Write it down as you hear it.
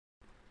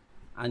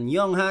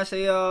Annyeong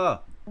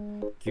haseyo!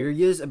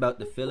 Curious about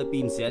the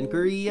Philippines and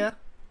Korea?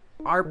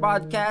 Our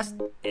podcast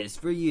is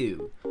for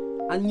you.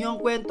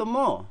 Annyeong Kwento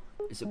Mo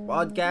is a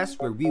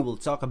podcast where we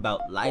will talk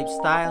about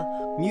lifestyle,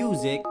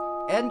 music,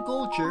 and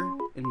culture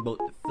in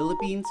both the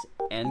Philippines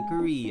and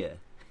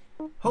Korea.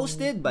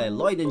 Hosted by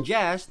Lloyd and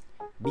Jas,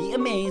 be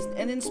amazed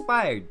and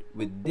inspired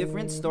with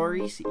different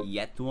stories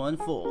yet to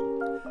unfold.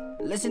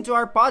 Listen to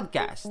our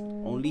podcast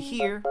only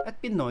here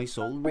at Pinoy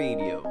Soul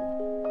Radio.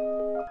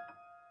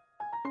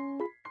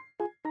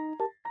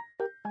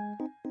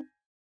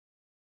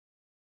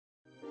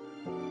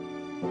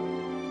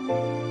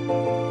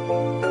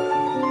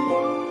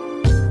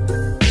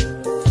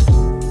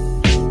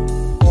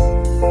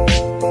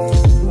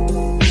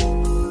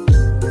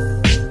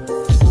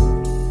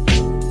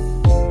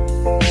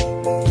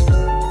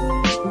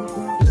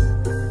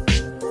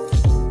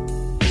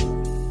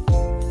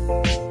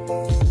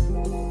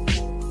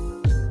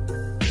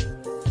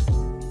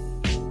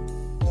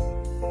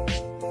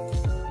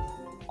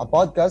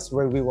 Podcast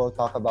where we will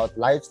talk about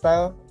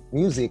lifestyle,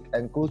 music,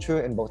 and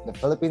culture in both the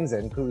Philippines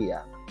and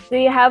Korea. Do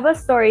you have a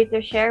story to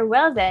share?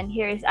 Well then,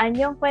 here is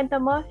Annyeong Kwento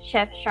Mo,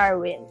 Chef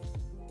Sharwin.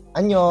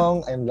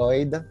 Annyeong, I'm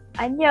Lloyd.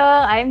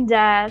 Annyeong, I'm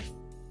Jas.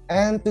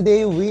 And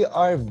today we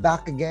are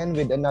back again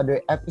with another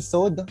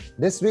episode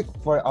this week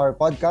for our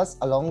podcast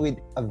along with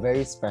a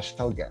very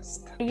special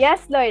guest.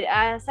 Yes, Lloyd,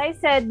 as I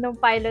said nung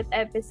pilot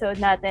episode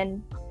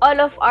natin,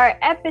 all of our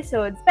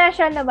episodes,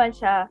 special naman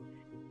siya.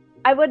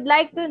 I would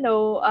like to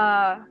know,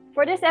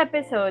 for this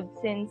episode,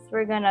 since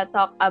we're gonna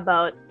talk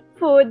about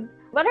food,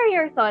 what are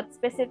your thoughts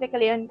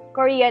specifically on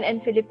Korean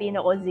and Filipino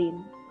cuisine?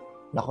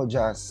 Nako,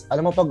 Jas.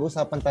 Alam mo,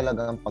 pag-usapan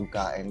talaga ng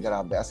pagkain.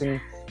 Grabe. As in,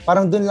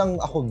 parang dun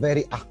lang ako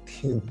very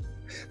active.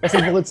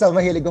 Kasi bukod sa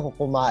mahilig ako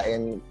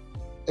kumain,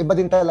 iba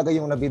din talaga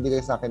yung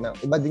nabibigay sa akin,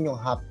 iba din yung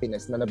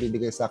happiness na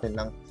nabibigay sa akin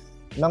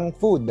ng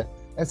food.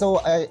 And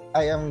so, I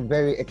am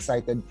very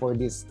excited for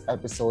this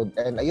episode.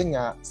 And ayun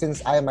nga, since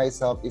I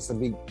myself is a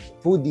big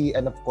foodie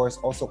and of course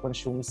also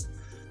consumes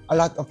a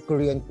lot of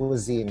Korean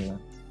cuisine.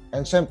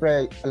 And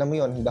syempre, alam mo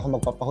yun, hindi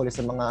ako magpapahuli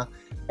sa mga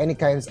any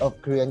kinds of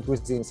Korean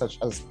cuisine such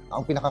as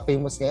ang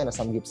pinaka-famous ngayon na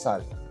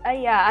samgyeopsal.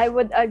 Yeah, I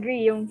would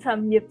agree yung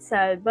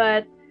samgyeopsal.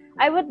 But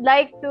I would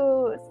like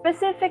to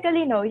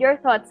specifically know your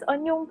thoughts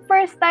on yung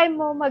first time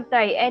mo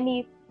mag-try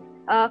any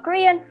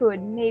Korean food.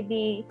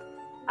 Maybe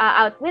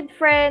out with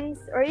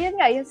friends or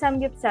yun nga, yung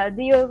samgyeopsal.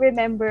 Do you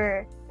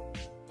remember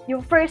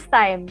yung first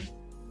time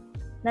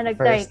na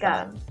nag-try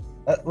ka?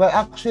 Well,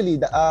 actually,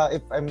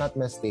 if I'm not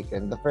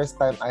mistaken, the first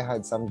time I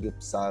had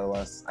samgyeopsal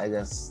was, I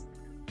guess,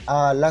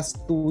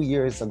 last 2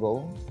 years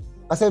ago.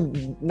 Kasi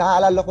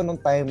naaalala ko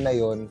nung time na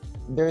yon,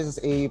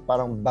 there's a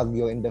parang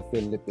bagyo in the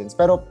Philippines.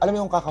 Pero alam mo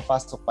yung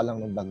kakapasok pa lang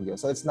ng bagyo.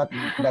 So it's not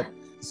that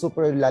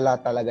super lala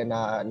talaga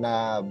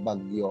na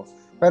bagyo.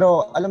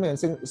 Pero alam mo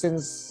yun,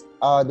 since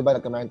di ba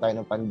nagkamaroon tayo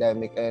ng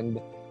pandemic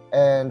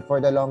and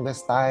for the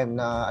longest time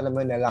na alam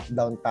mo yun, na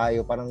lockdown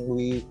tayo, parang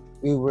we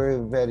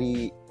were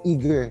very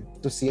eager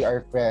to see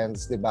our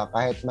friends, di ba?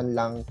 Kahit man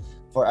lang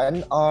for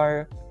an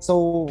hour.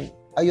 So,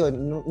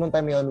 ayun, nung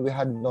time yun, we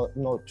had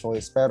no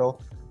choice. Pero,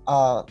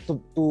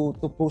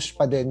 to push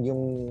pa din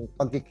yung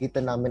pagkikita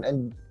namin.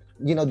 And,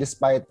 you know,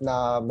 despite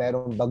na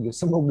merong bagyo,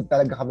 sumugod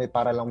talaga kami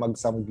para lang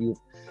mag-samgyup.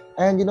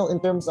 And, you know, in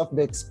terms of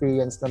the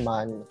experience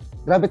naman,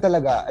 grabe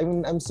talaga. I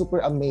mean, I'm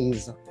super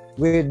amazed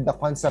with the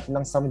concept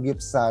ng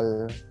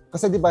samgyeopsal.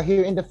 Kasi, di ba,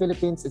 here in the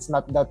Philippines, it's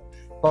not that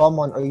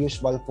common or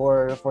usual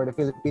for the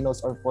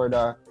Filipinos or for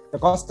the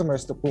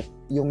customers to cook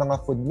yung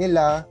mga food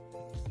nila.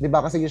 'Di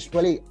ba? Kasi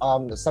usually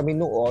sa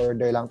menu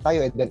order lang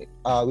tayo and then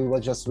we will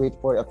just wait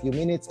for a few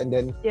minutes and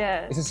then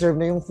isi-serve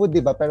na yung food,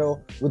 'di ba? Pero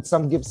with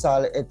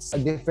samgyeopsal, it's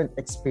a different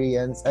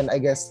experience and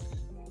I guess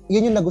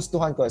yun yung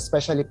nagustuhan ko,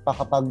 especially pa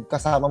kapag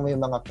kasama mo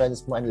yung mga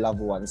friends mo and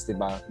loved ones, 'di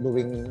ba?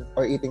 Doing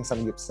or eating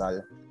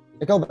samgyeopsal.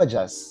 Ikaw ba,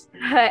 Jas?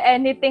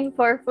 Anything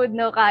for food,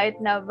 no, kahit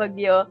na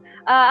bagyo.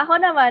 Ako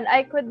naman,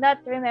 I could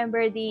not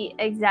remember the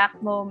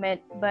exact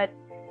moment, but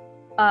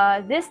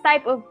this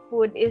type of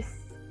food is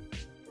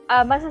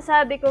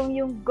masasabi kong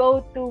yung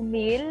go-to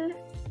meal.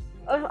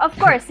 Of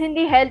course,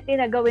 hindi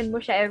healthy na gawin mo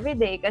siya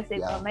everyday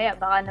kasi mamaya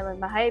baka naman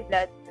ma-high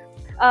blood.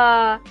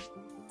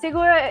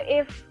 Siguro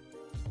if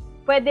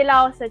pwede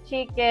lang ako sa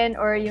chicken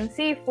or yung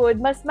seafood,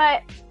 mas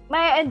may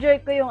enjoy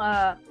ko yung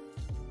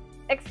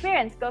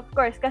experience ko, of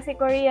course, kasi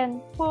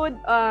Korean food,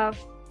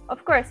 of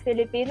course,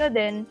 Filipino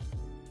din,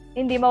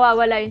 hindi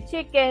mawawala yung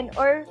chicken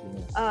or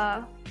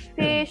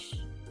fish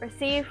or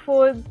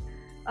seafood.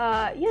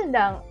 Yun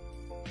lang.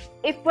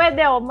 If pwede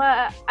ako,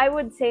 I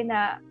would say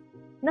na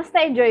mas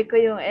na-enjoy ko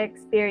yung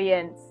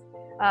experience.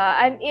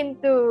 I'm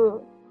into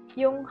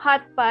yung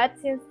hot pot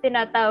since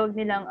tinatawag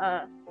nilang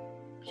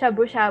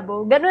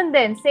shabu-shabu. Ganun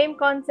din, same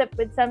concept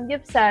with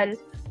samgyeopsal.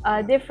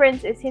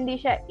 Difference is hindi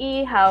siya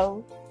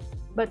ihaw,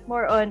 but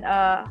more on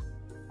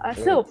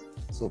soup.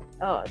 Soup.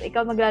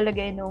 Ikaw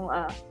maglalagay nung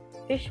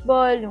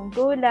fishball, nung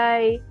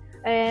gulay.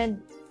 And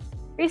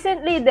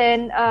recently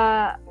din,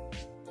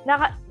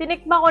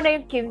 tinikman ko na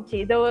yung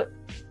kimchi. Though,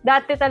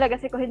 dati talaga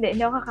kasi ko hindi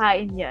ako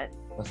kakain yan.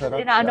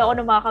 Masarap Inaano siya. ko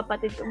ng mga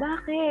kapatid ko,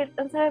 bakit?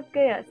 Ang sarap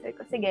kaya. Sabi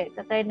ko, sige,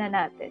 tatry na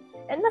natin.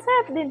 And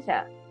masarap din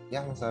siya.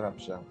 Yeah, masarap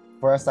siya.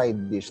 For a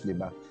side dish, di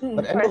ba?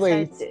 But For a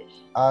anyway, side dish.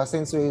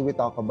 since we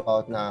talk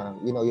about na,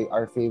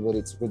 our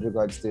favorites with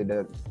regards to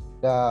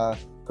the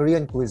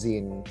Korean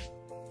cuisine.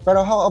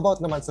 Pero how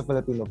about naman sa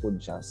Filipino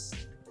food, Jas?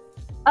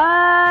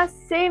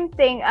 Same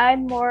thing.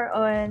 I'm more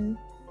on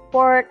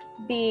pork,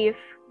 beef.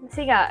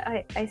 Kasi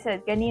nga, I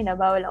said kanina,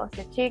 bawal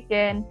ako sa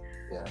chicken.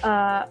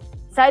 Yeah.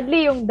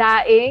 Sadly, yung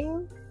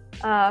daing,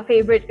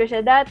 favorite ko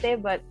siya dati.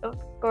 But of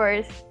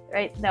course,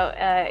 right now,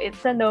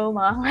 it's a no.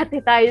 Mga ngati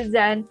tayo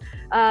dyan.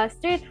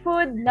 Street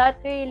food, not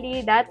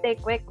really.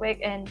 Dati, kwek-kwek.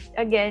 And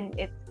again,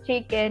 it's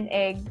chicken,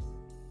 egg.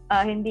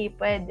 Hindi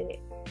pwede.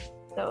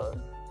 So,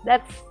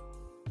 that's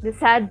the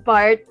sad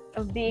part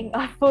of being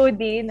a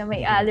foodie na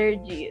may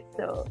allergy.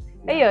 So,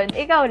 ayun.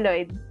 Ikaw,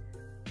 Lloyd.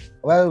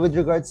 Well, with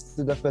regards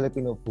to the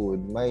Filipino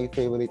food, my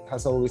favorite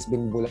has always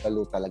been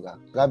bulalo talaga.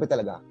 Grabe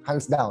talaga.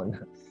 Hands down.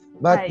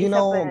 But,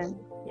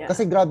 Yeah.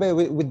 kasi grabe,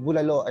 with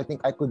bulalo, I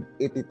think I could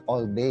eat it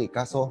all day.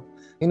 Kaso,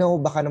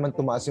 baka naman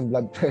tumaas yung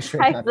blood pressure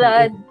High natin.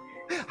 blood.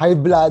 High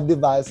blood, di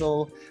ba?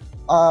 So,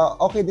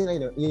 okay din,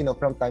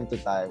 from time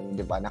to time,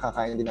 di ba?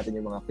 Nakakain din natin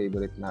yung mga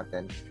favorite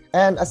natin.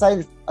 And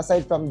aside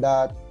from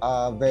that,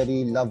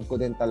 very love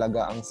ko din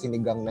talaga ang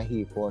sinigang na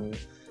hipon.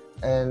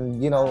 And,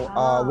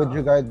 with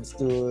regards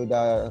to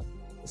the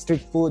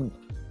street food,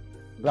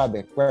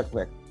 grabe,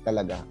 kwek-kwek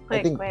talaga.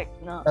 I think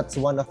that's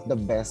one of the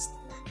best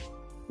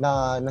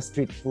na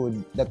street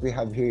food that we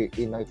have here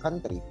in our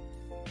country.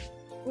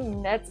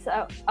 That's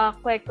a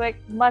quick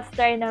must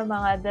try na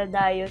mga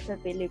dadayo sa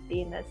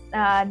Pilipinas.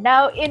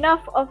 Now,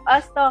 enough of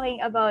us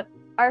talking about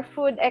our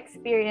food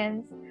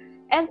experience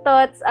and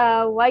thoughts.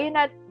 Why you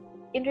not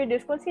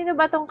introduce kung sino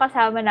ba tong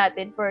kasama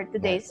natin for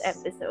today's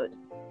episode?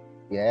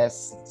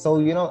 Yes. So,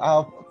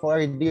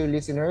 for our dear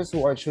listeners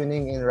who are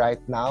tuning in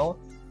right now,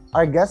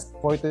 our guest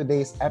for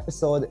today's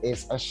episode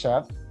is a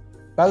chef,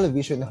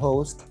 television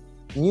host,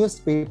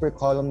 newspaper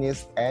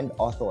columnist, and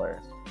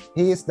author.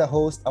 He is the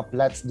host of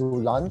Let's Do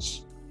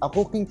Lunch, a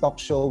cooking talk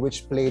show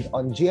which played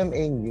on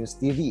GMA News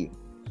TV.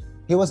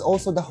 He was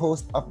also the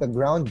host of the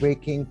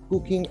groundbreaking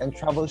cooking and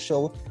travel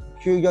show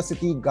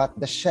Curiosity Got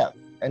the Chef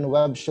and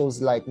web shows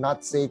like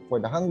Not Safe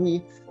for the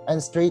Hungry and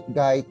Straight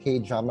Guy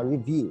K-Drama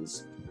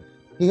Reviews.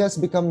 He has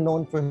become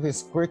known for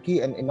his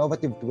quirky and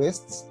innovative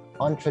twists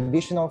on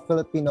traditional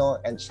Filipino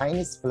and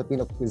Chinese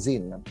Filipino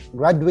cuisine.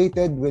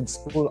 Graduated with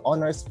school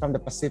honors from the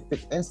Pacific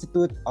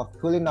Institute of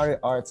Culinary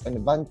Arts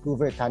in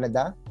Vancouver,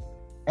 Canada,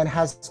 and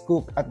has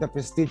cooked at the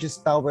prestigious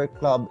Tower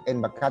Club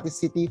in Makati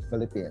City,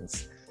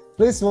 Philippines.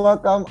 Please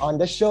welcome on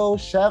the show,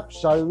 Chef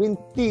Sharwin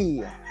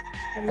Tee.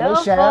 Hello,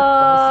 Chef.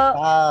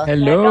 po.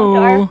 Hello. Welcome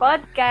to our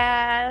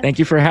podcast. Thank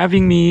you for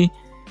having me.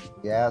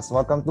 Yes,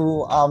 welcome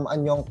to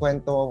Annyeong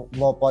Kwento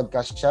Mo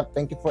podcast, Chef.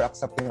 Thank you for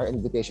accepting our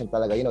invitation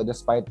talaga.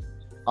 Despite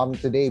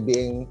today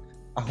being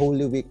a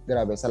Holy Week,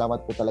 grabe.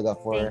 Salamat po talaga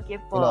for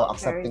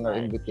accepting our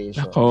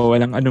invitation. Ako,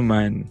 walang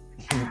anuman.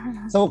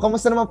 So,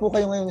 kamusta naman po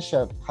kayo ngayon,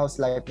 Chef? How's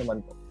life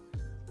naman po?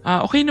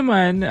 Okay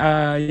naman.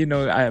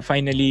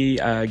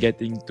 Finally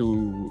getting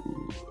to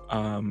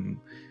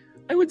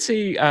I would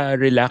say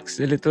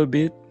relax a little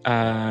bit.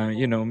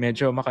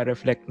 Medyo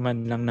maka-reflect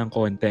man lang ng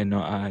konti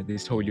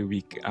this Holy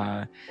Week.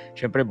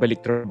 Syempre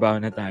balik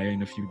trabaho na tayo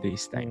in a few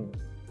days time.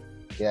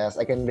 Yes,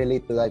 I can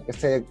relate to that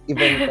kasi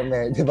even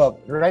kami, di ba?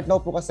 Right now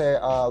po kasi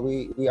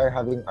we are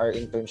having our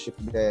internship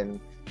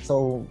then.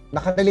 So,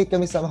 nakarelate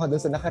kami sa mga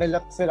doon. So,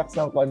 nakarelax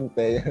ng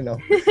konti,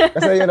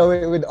 Kasi,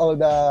 with all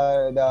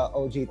the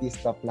OJT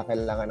stuff na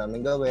kailangan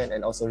namin gawin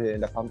and also here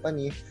in the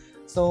company.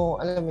 So,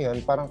 alam mo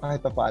yun, parang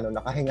kahit pa paano,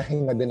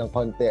 nakahinga-hinga din ng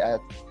konti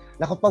at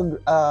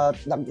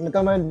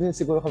nagkamaroon din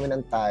siguro kami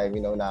ng time,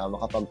 na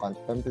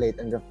makapag-contemplate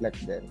and reflect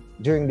din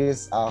during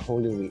this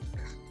Holy Week.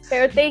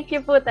 Pero thank you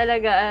po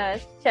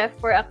talaga, Chef,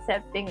 for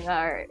accepting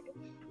our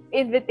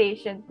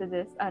invitation to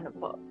this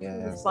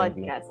this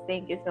podcast.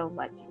 Thank you so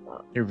much po.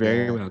 You're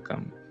very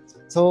welcome.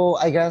 So,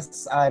 I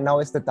guess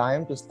now is the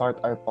time to start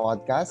our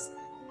podcast.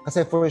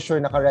 Kasi for sure,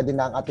 naka-ready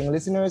na ang ating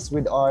listeners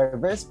with our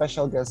very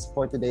special guest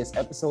for today's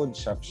episode,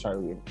 Chef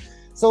Sharwin.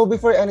 So,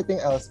 before anything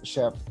else,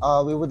 Chef,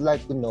 we would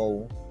like to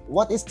know,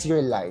 what is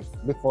your life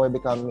before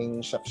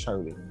becoming Chef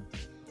Sharwin?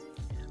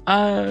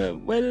 I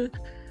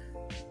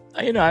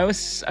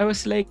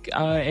was like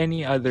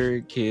any other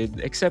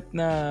kid except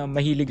na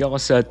mahilig ako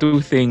sa two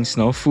things,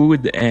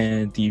 food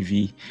and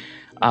TV.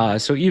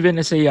 So even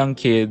as a young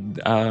kid,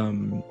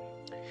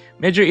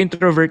 medyo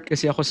introvert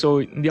kasi ako, so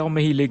hindi ako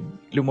mahilig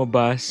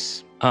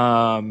lumabas,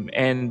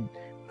 and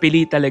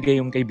pili talaga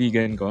yung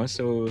kaibigan ko.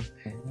 So,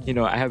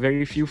 I have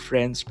very few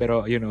friends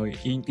pero yung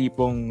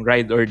tipong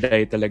ride or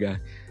die talaga.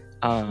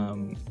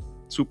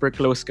 Super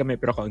close kami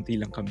pero kaunti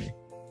lang kami.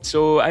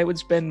 So, I would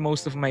spend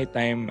most of my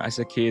time as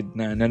a kid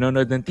na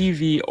nanonood ng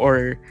TV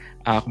or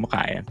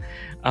kumakain.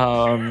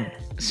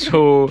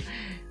 So,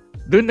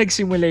 doon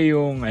nagsimula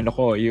yung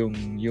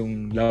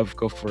yung love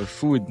ko for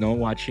food,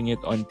 watching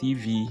it on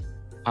TV,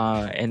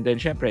 and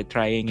then syempre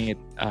trying it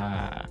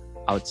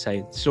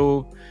outside.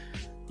 So,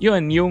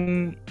 yun, yung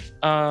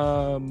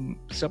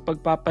sa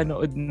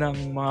pagpapanood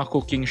ng mga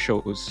cooking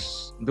shows,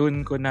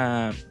 doon ko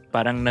na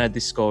parang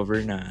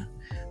na-discover na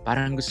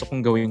parang gusto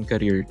kong gawin yung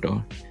career to.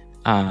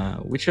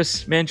 Which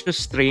was medyo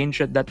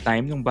strange at that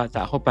time. Nung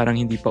bata ako, parang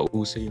hindi pa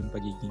uso yung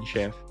pagiging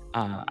chef.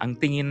 Ang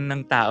tingin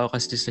ng tao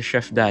kasi sa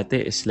chef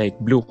dati is like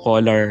blue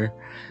collar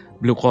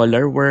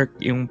work.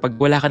 Yung pag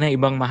wala ka na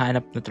ibang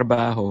mahanap na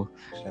trabaho,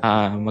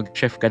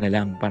 mag-chef ka na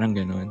lang. Parang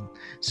ganun.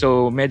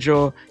 So,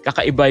 medyo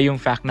kakaiba yung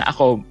fact na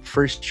ako,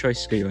 first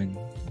choice ko yun,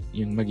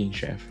 yung maging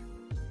chef.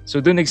 So,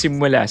 doon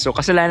nagsimula. So,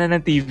 kasalanan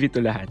ng TV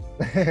to lahat.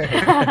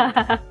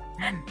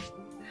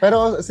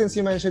 Pero since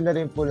you mentioned na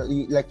rin po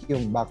like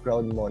yung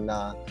background mo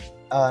na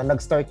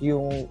nag-start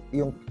yung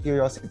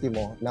curiosity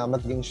mo na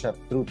maging chef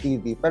through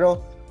TV.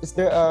 Pero is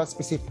there a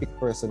specific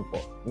person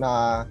po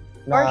na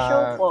or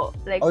show po?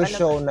 Like, or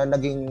show na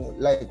naging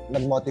like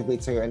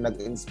nag-motivate sa'yo and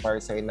nag-inspire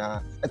sa'yo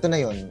na ito na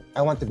yun,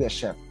 I want to be a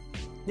chef.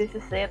 This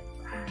is it.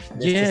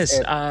 Yes.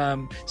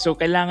 So,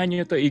 kailangan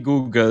nyo to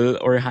i-google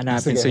or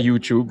hanapin sa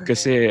YouTube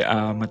kasi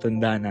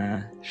matanda na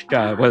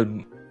siya. Well,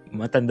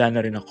 matanda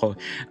na rin ako.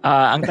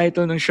 Ang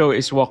title ng show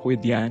is Walk with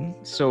Yan.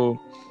 So,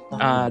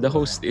 the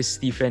host is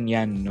Stephen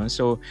Yan. No?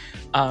 So,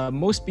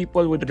 most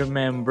people would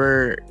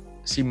remember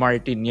si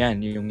Martin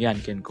Yan, yung Yan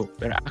Can Cook.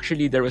 Pero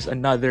actually, there was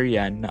another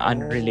Yan na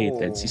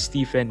unrelated, si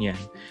Stephen Yan.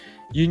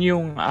 Yun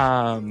yung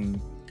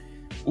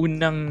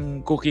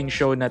unang cooking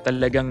show na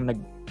talagang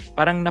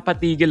parang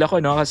napatigil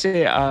ako, no?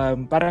 Kasi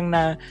parang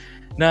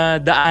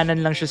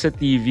nadaanan lang siya sa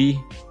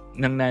TV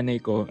ng nanay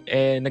ko.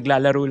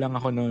 Naglalaro lang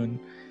ako noon.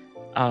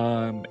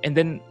 And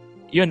then,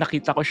 yun,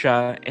 nakita ko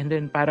siya. And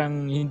then,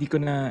 parang hindi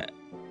ko na,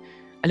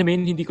 alam mo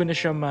yun, hindi ko na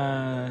siya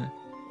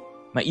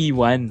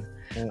maiwan.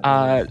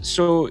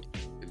 So,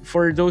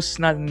 for those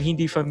na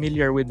hindi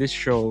familiar with this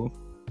show,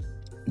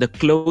 the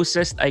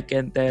closest I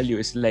can tell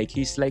you is like,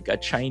 he's like a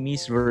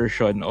Chinese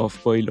version of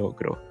Boy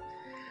Logro.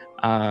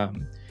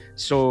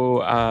 So,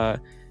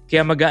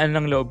 kaya magaan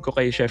ng loob ko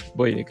kay Chef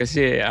Boy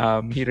kasi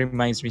he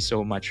reminds me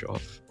so much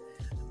of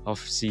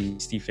si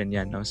Stephen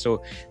Yan. No?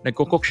 So,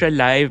 nagko-cook siya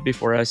live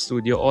before a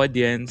studio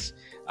audience.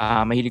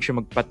 Mahilig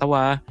siya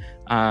magpatawa.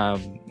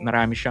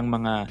 Marami siyang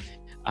mga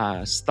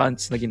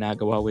stunts na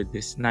ginagawa with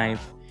this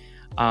knife.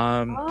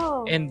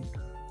 And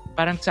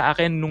parang sa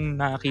akin, nung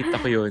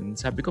nakita ko yun,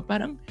 sabi ko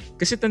parang,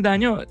 kasi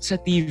tandaan nyo, sa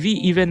TV,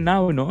 even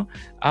now, no?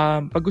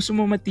 Pag gusto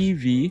mo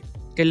ma-TV,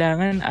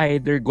 kailangan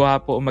either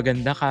gwapo o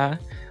maganda ka,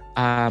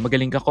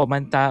 magaling ka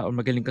kumanta, o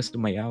magaling ka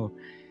sumayaw.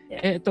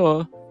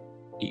 Ito,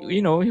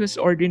 you know, he was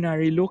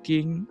ordinary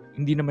looking,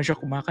 hindi naman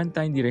siya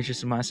kumakanta, hindi rin siya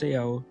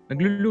sumasayaw,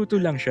 nagluluto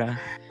lang siya,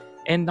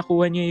 and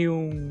nakuha niya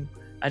yung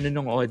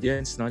nung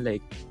audience, no,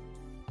 like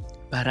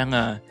parang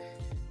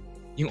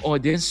yung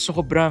audience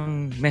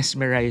sobrang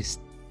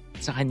mesmerized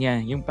sa kanya,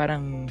 yung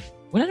parang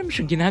wala naman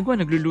siyang ginagawa,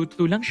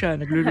 nagluluto lang siya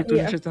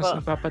tapos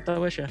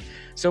napapatawa siya.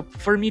 So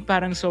for me,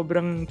 parang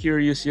sobrang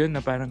curious yun,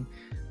 na parang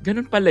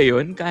ganun pala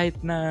yun, kahit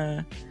na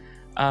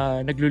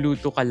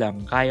nagluluto ka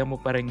lang, kaya mo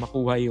pa rin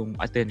makuha yung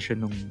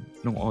attention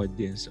ng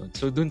audience.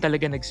 So doon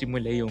talaga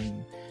nagsimula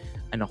yung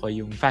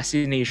yung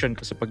fascination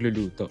ko sa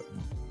pagluluto.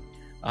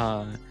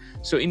 No?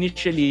 So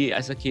initially,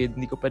 as a kid,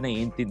 hindi ko pa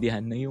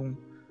naiintindihan na yung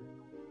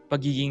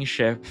pagiging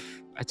chef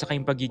at saka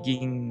yung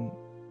pagiging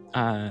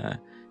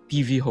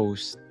TV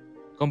host,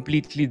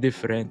 completely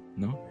different,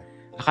 no?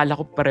 Akala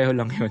ko pareho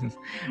lang yun.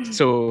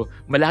 So,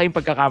 malaking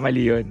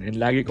pagkakamali yun. And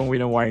lagi kong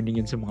wina-warning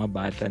yun sa mga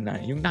bata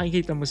na yung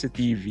nakikita mo sa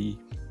TV,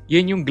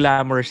 yun yung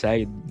glamour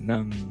side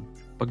ng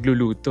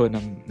pagluluto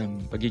ng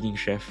pagiging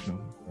chef,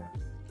 no?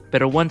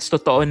 Pero once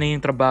totoo na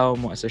yung trabaho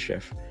mo as a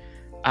chef,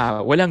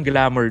 walang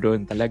glamour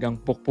doon.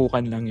 Talagang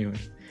pukpukan lang yun.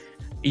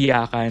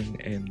 Iyakan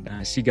and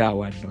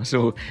sigawan, no?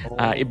 So,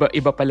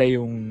 iba pala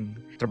yung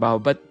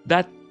trabaho. But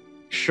that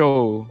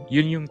show,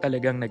 yun yung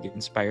talagang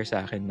nag-inspire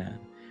sa akin na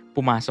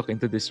pumasok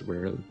into this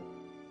world.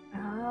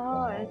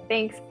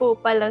 Thanks po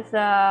pala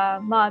sa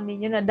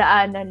mommy nyo na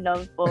daanan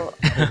lang po.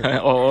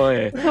 Oo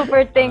eh.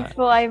 Super thanks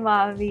po kay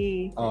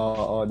mommy.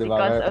 Oo, di ba?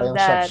 Because of Yung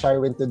that.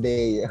 Sharwin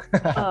today.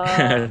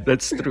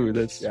 That's true.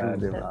 Yeah,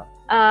 di ba?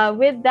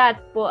 With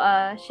that po,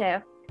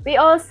 Chef, we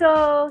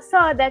also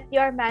saw that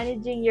you're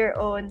managing your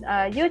own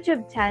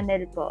YouTube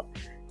channel po.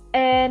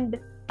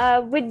 And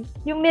with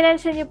yung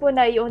minention niyo po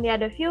na you only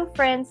had a few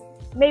friends,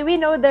 may we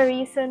know the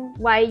reason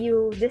why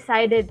you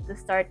decided to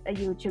start a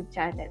YouTube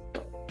channel?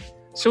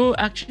 So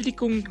actually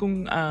kung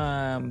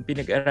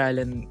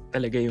pinag-aralan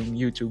talaga yung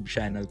YouTube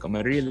channel ko,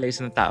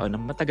 ma-realize ng tao na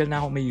matagal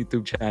na akong may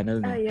YouTube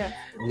channel. No? Yeah.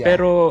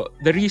 Pero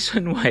the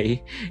reason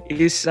why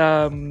is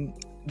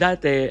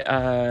dati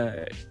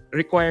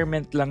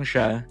requirement lang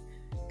siya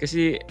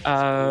kasi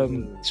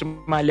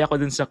sumali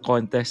ako dun sa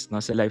contest,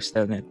 no, sa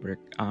Lifestyle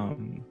Network,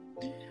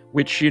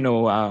 which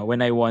when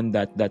I won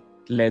that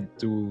led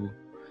to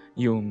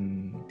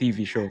yung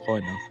TV show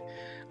ko, no.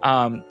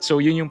 So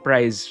yun yung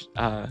prize,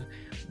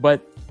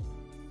 but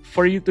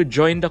for you to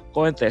join the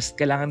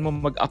contest, kailangan mo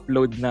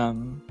mag-upload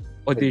ng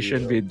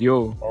audition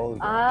video.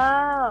 Okay.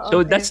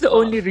 So that's the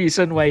only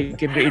reason why I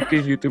can create ko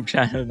yung YouTube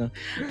channel, no.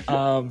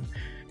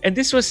 And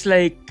this was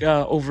like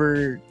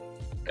over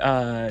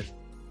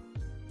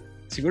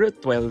siguro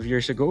 12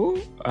 years ago,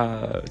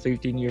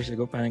 13 years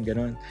ago, parang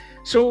ganon.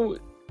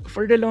 So,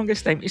 for the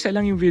longest time, isa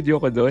lang yung video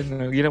ko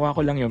doon. Ginawa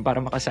ko lang yun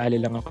para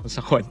makasali lang ako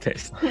sa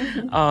contest.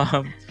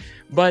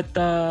 But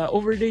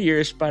over the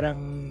years,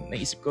 parang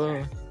naisip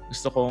ko,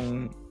 gusto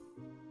kong,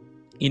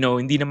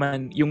 hindi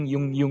naman,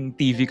 yung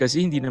TV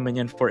kasi, hindi naman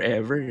yan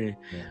forever.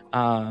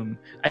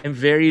 I'm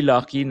very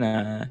lucky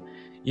na,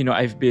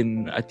 I've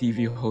been a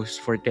TV host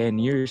for 10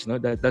 years. No?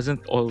 That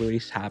doesn't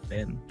always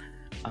happen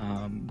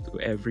to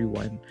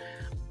everyone.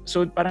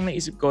 So parang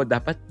naisip ko,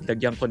 dapat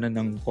lagyan ko na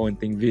ng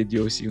konting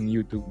videos yung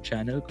YouTube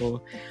channel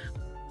ko.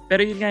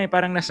 Pero yun nga,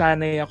 parang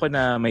nasanay ako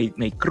na may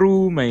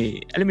crew,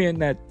 alam mo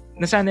yun,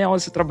 nasanay ako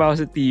sa trabaho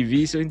sa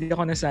TV, so hindi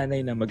ako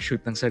nasanay na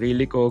mag-shoot ng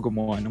sarili ko,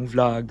 gumawa ng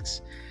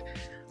vlogs.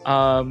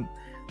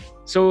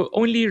 So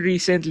only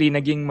recently,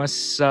 naging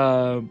mas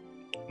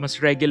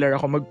regular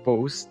ako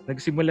mag-post.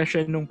 Nagsimula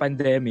siya nung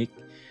pandemic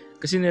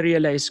kasi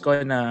na-realize ko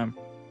na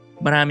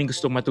maraming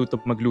gustong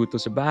matutong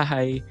magluto sa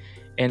bahay.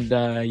 And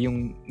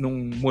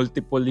nung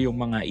multiple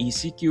yung mga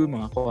ECQ,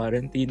 mga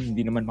quarantine,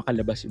 hindi naman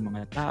makalabas yung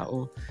mga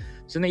tao.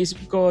 So naisip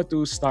ko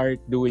to start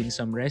doing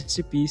some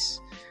recipes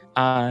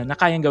na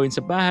kayang gawin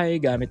sa bahay,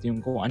 gamit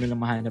yung kung ano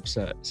lang mahanap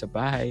sa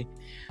bahay.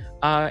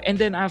 And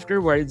then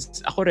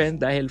afterwards, ako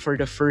rin, dahil for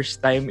the first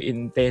time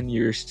in 10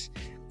 years,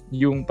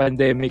 yung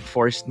pandemic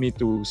forced me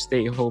to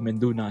stay home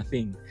and do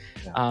nothing.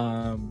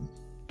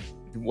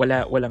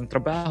 Walang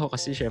trabaho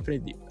kasi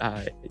syempre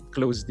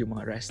closed yung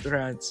mga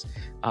restaurants.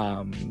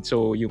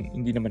 So yung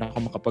hindi naman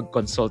ako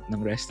makapag-consult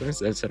ng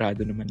restaurants dahil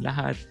sarado naman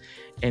lahat.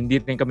 And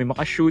di rin kami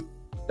makashoot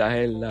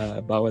dahil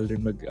bawal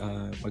rin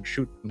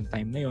mag-shoot ng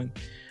time na yun.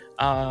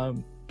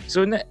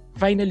 So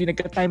finally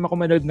nagka-time ako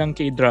manood ng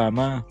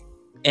K-drama.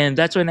 And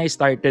that's when I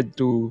started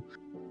to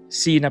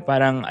see na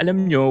parang,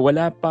 alam nyo,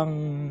 wala pang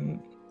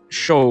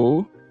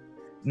show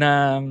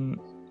ng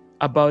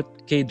about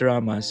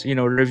K-dramas,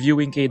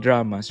 reviewing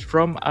K-dramas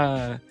from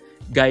a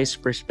guy's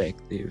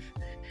perspective.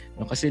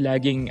 Kasi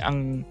laging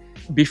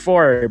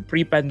before,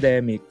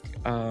 pre-pandemic,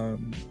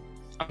 ang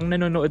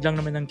nanonood lang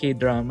naman ng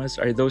K-dramas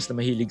are those na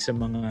mahilig sa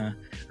mga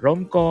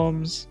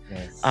rom-coms,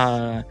 yes.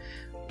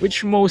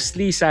 Which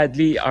mostly,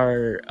 sadly,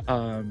 are,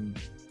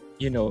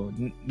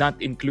 not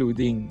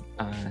including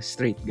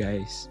straight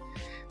guys.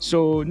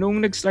 So, nung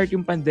nag-start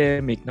yung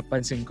pandemic,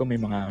 napansin ko may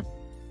mga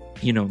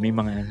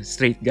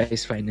straight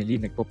guys finally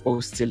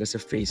nagpo-post sila sa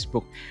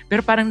Facebook.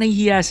 Pero parang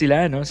nahihiya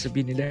sila, no?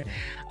 Sabi nila,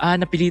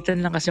 napilitan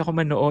lang kasi ako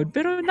manood.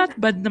 Pero not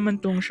bad naman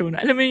tong show na.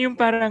 Alam mo yung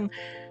parang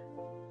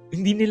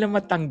hindi nila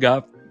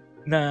matanggap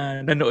na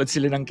nanood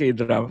sila ng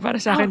K-drama.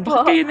 Para sa akin,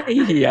 bakit kayo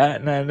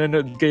nahihiya na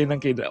nanood kayo ng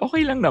K-drama?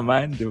 Okay lang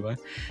naman, di ba?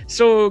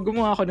 So,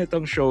 gumawa ako na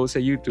tong show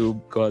sa YouTube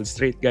called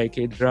Straight Guy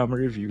K-Drama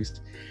Reviews,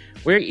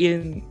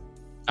 wherein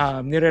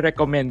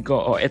nire-recommend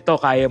ko, ito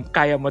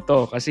kaya mo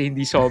to kasi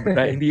hindi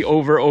sobra, hindi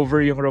over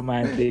yung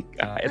romantic.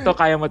 Ito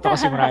kaya mo to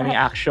kasi maraming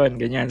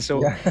action, ganyan. So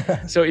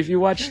if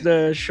you watch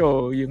the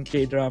show, yung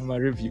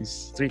K-drama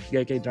reviews, Straight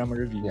Guy K-drama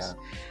reviews,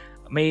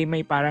 may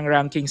parang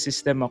ranking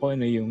system ako,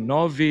 yung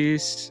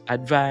novice,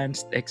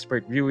 advanced,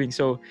 expert viewing.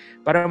 So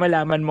para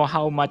malaman mo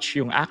how much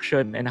yung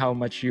action and how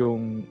much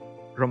yung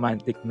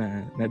romantic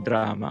na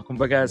drama.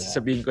 Kumbaga,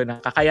 sasabihin ko na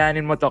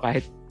kakayanin mo to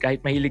kahit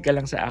mahilig ka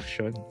lang sa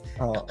action.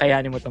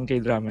 Kakayanin mo tong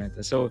K-drama na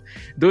to. So,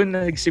 doon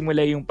na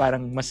nagsimula yung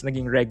parang mas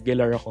naging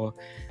regular ako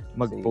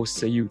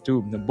mag-post sa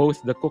YouTube na both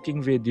the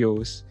cooking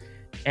videos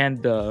and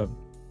the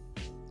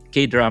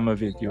K-drama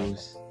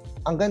videos.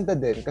 Ang ganda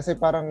din kasi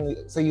parang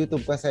sa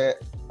YouTube kasi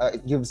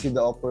it gives you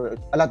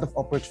a lot of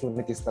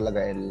opportunities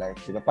talaga in life,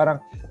 diba? Parang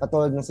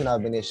katulad ng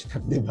sinabi ni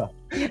Chef, diba?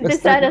 Ito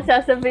sana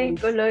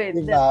sasabihin ko, Lloyd.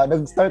 Diba?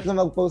 Nag-start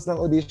na mag-post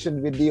ng audition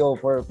video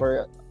for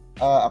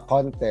a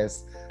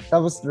contest.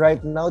 Tapos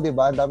right now,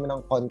 diba, ang dami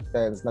ng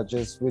contents, not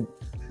just with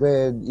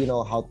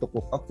how to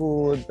cook a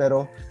food,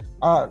 pero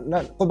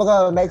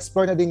kumbaga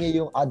na-explore na din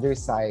niya yung other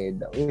side,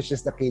 which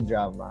is the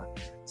K-drama.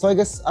 So I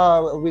guess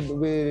with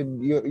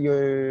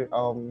your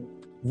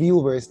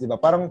viewers, di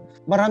ba? Parang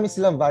marami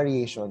silang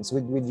variations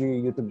with your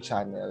YouTube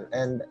channel.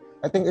 And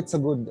I think it's a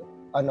good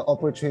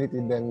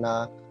opportunity din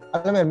na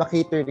alam mo,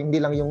 makater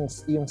hindi lang yung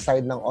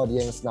side ng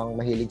audience ng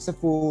mahilig sa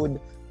food,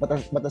 but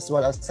as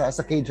well as sa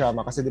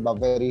K-drama kasi di ba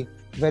very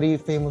very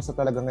famous na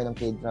talaga ngayon ang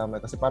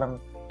K-drama kasi parang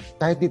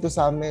kahit dito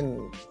sa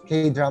amin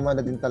K-drama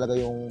na din talaga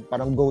yung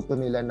parang go-to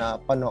nila na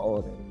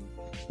panoorin.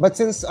 But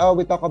since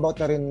we talk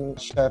about na rin,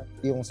 Chef,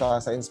 yung sa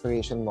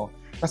inspiration mo,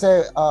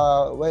 kasi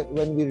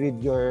when we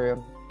read your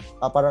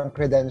parang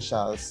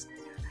credentials,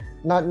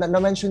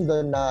 na-mention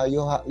doon na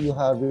you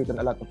have written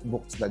a lot of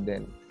books na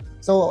din.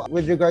 So,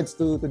 with regards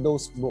to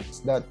those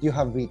books that you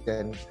have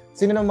written,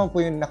 sino naman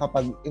po yung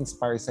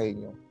nakapag-inspire sa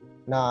inyo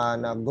na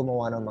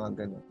gumawa ng mga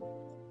ganun?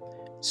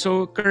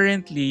 So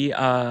currently,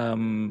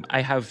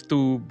 I have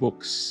two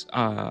books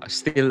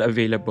still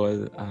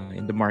available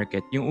in the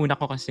market. Yung una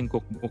ko kasing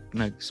cookbook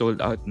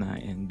nag-sold out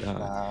na, and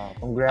Wow,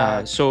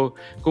 congrats. so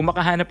kung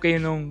makahanap kayo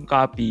nung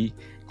copy,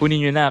 kunin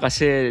nyo na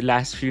kasi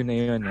last few na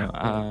yun. No?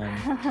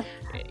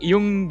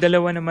 Yung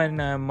dalawa naman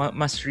na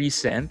mas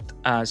recent,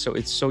 so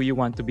it's So You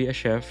Want to Be a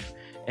Chef,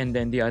 and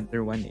then the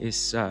other one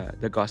is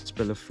The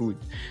Gospel of Food.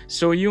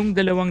 So yung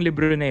dalawang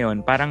libro na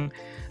yun, parang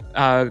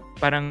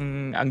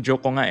ang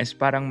joke ko nga is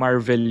parang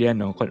Marvel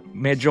yan, no?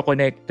 Medyo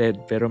connected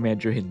pero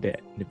medyo hindi,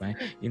 di ba?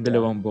 Yung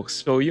dalawang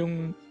books. So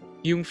yung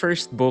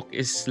first book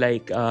is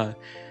like a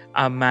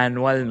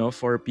manual, no,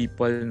 for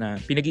people na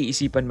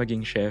pinag-iisipan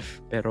maging chef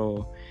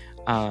pero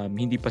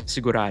hindi pa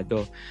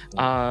sigurado.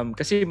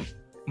 Kasi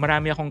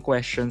marami akong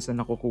questions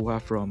na nakukuha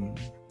from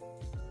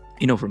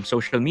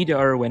social media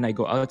or when I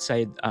go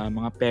outside,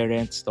 mga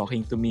parents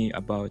talking to me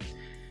about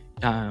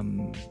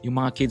yung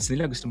mga kids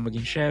nila gusto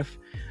maging chef,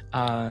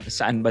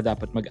 saan ba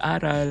dapat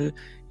mag-aral,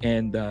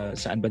 and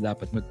saan ba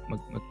dapat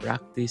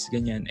mag-practice,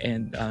 ganyan.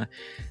 And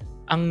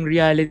ang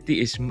reality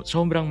is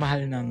sobrang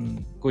mahal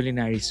ng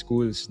culinary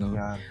schools, no?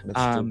 Yeah,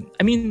 that's true.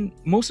 I mean,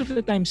 most of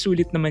the time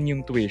sulit naman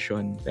yung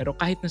tuition, pero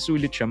kahit na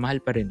sulit siya, mahal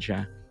pa rin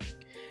siya.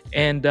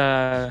 And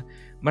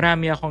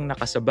marami akong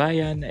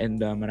nakasabayan, and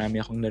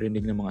marami akong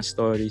narinig ng mga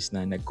stories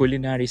na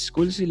nag-culinary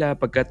school sila,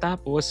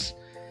 pagkatapos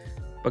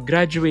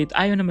pag-graduate,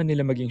 ayaw naman nila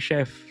maging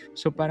chef.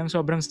 So parang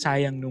sobrang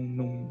sayang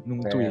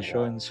nung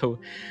tuition. So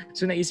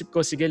naisip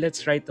ko, sige,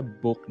 let's write a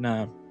book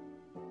na,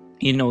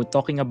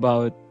 talking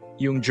about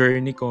yung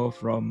journey ko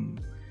from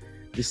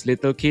this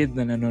little kid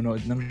na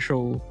nanonood ng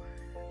show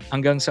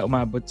hanggang sa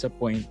umabot sa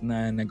point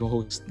na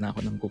nag-host na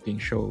ako ng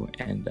cooking show,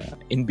 and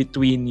in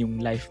between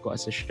yung life ko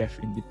as a chef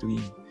in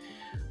between.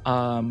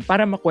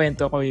 Para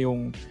makwento ko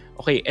yung,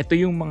 okay, ito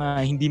yung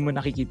mga hindi mo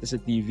nakikita sa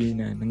TV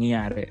na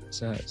nangyayari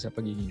sa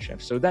pagiging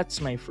chef. So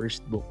that's my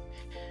first book.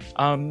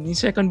 Yung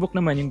second book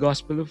naman, yung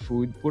Gospel of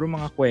Food, puro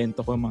mga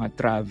kwento ko, mga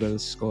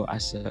travels ko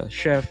as a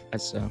chef,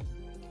 as a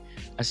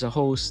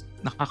host.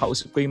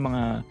 Nakakausap ko yung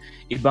mga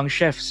ibang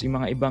chefs, yung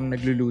mga ibang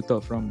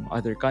nagluluto from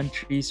other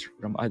countries,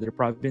 from other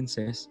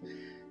provinces.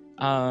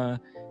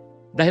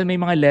 Dahil may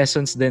mga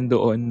lessons din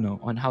doon,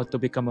 no, on how to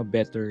become a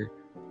better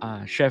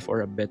chef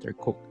or a better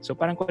cook. So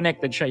parang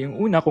connected siya. Yung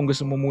una, kung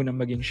gusto mo muna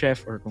maging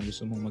chef or kung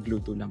gusto mong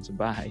magluto lang sa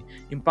bahay.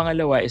 Yung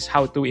pangalawa is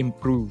how to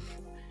improve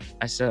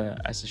as a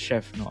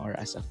chef, no, or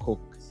as a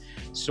cook.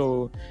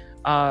 So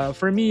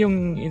for me,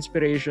 yung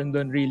inspiration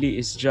doon really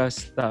is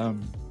just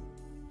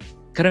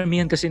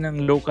karamihan kasi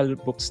ng local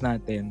books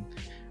natin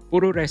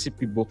puro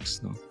recipe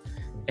books, no.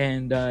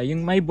 And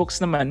yung my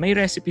books naman, may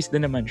recipes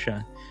din naman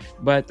siya.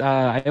 But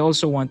I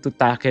also want to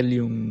tackle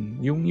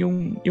yung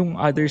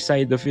other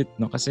side of it,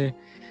 no, kasi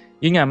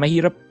yun nga,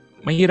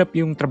 mahirap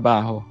yung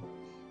trabaho.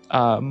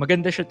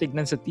 Maganda siya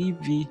tignan sa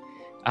TV,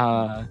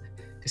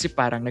 kasi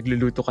parang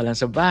nagluluto ka lang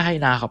sa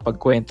bahay,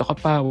 nakakapagkwento ka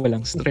pa,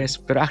 walang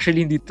stress. Pero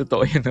actually, hindi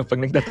totoo yun. Pag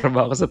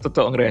nagtatrabaho ka sa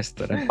totoong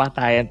restaurant,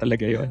 patayan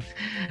talaga yun.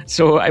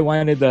 So, I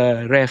wanted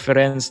a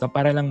reference na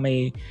para lang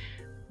may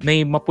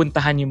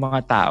mapuntahan yung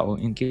mga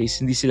tao in case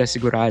hindi sila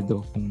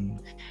sigurado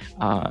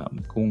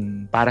kung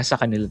para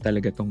sa kanila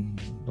talaga tong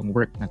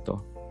work na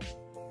to.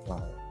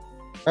 Wow.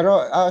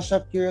 Pero,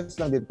 Chef, curious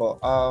lang din po,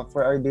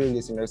 for our dear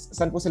listeners,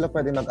 saan po sila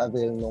pwede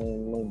mag-avail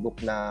nung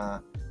book na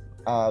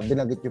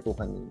binanggit niyo po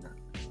kanina?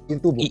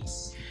 Yung two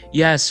books.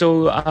 Yeah,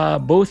 so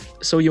both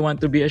So You Want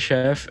to Be a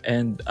Chef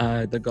and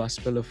The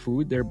Gospel of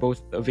Food, they're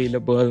both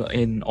available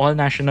in all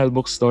national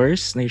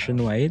bookstores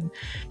nationwide.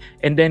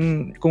 And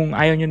then, kung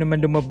ayaw nyo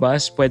naman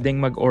lumabas,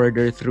 pwedeng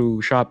mag-order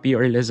through Shopee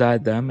or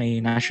Lazada. May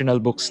national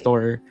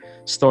bookstore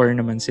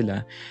naman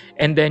sila.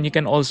 And then, you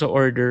can also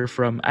order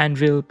from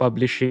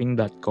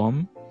anvilpublishing.com.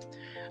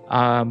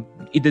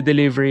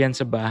 Ide-deliver yan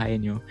sa bahay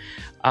nyo.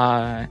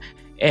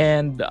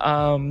 And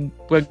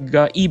pag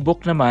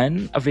ebook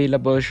naman,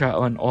 available siya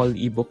on all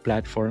ebook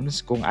platforms.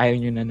 Kung ayaw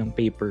nyo na ng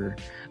paper,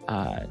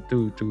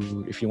 to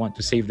if you want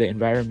to save the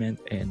environment,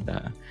 and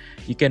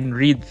you can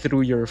read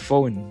through your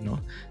phone,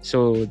 no?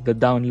 So the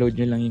download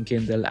nyo lang yung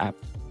Kindle app,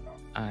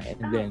 and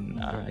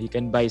then you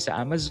can buy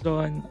sa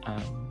Amazon,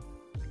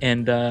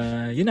 and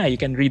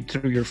you can read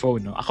through your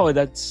phone, no? Ako,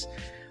 that's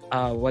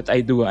what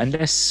I do,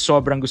 unless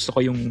sobrang gusto ko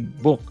yung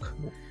book.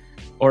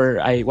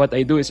 Or what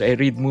I do is I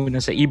read muna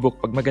sa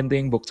ebook. Pag maganda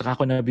yung book, saka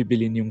ako na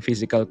bibilin yung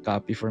physical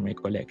copy for my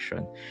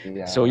collection.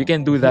 Yeah. So you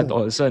can do that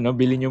also, no?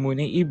 Bilhin nyo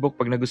muna yung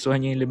ebook. Pag nagustuhan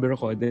nyo yung libro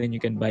ko, then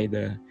you can buy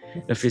the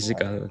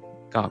physical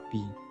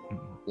copy.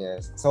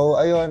 Yes. So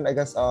ayun, I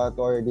guess to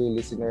our dear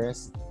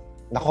listeners,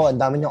 nako, ang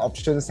dami yung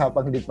options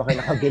pag hindi pa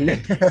kayo nakabili.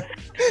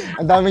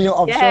 Ang dami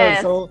yung options. Yes.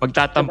 So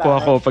pagtatampo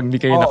ako pag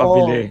hindi kayo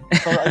nakabili.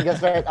 So I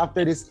guess right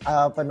after this,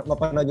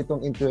 mapanood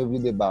itong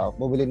interview, diba?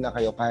 Bumili na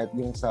kayo kahit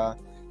yung sa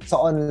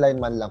online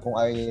man lang kung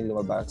ayaw nyo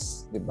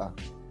lumabas, di ba?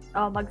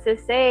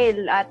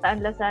 Magsa-sale at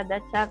ang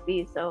Lazada at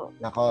Shopee. So,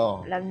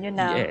 nako, alam nyo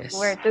na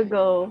where to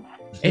go.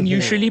 And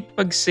usually,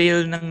 pag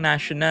sale ng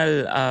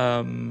national,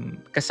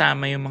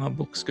 kasama yung mga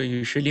books ko,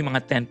 usually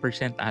mga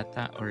 10%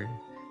 ata or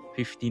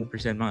 15%,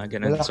 mga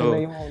ganun. Malaki So, na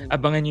yun.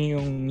 abangan nyo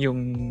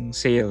yung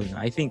sale.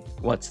 I think,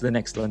 what's the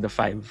next one? The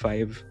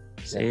 5/5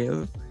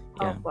 sale?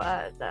 Yeah. Opo,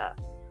 ata.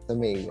 Sa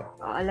May.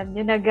 Alam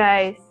nyo na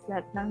guys,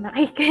 lahat ng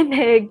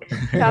nakikinig.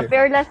 Shopee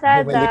or Bumili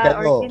Lazada kayo.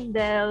 or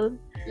Kindle.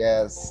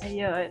 Yes.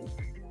 Ayun.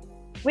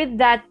 With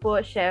that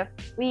po, Chef,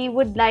 we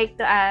would like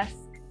to ask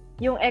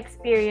yung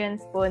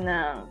experience po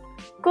ng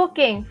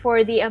cooking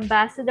for the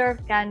Ambassador of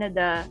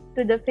Canada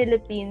to the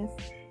Philippines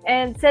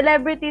and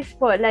celebrities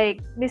po like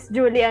Miss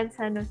Julian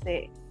San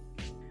Jose.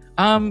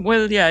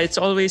 Well, yeah,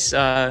 it's always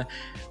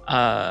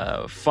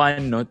fun,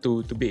 no,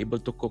 to be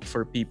able to cook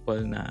for people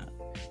na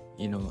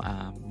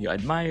you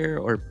admire,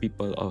 or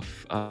people of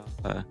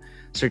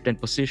certain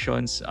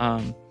positions.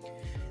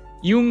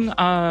 Yung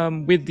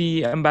with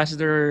the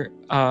Ambassador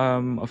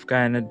of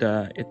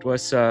Canada, it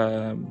was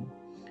a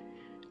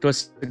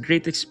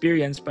great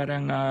experience.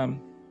 Parang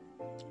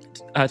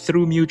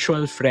through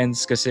mutual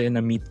friends kasi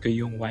na-meet ko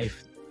yung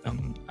wife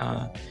ng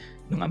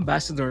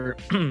ambassador.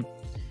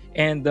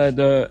 And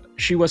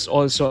she was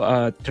also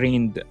a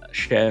trained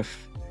chef.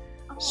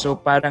 So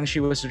parang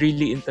she was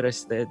really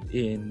interested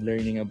in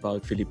learning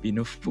about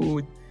Filipino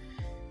food.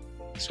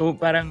 So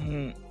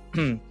parang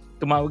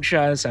tumawag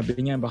siya, sabi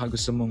niya baka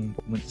gusto mong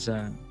pumunta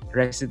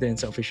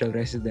sa official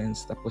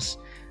residence, tapos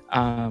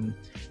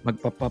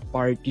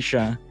magpapa-party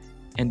siya,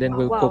 and then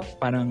we'll cook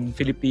parang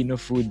Filipino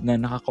food na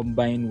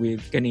naka-combine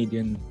with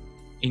Canadian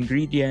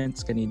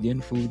ingredients, Canadian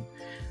food.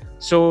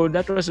 So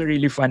that was a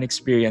really fun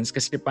experience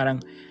kasi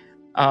parang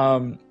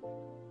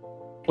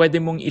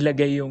pwede mong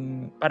ilagay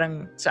yung,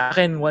 parang sa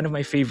akin, one of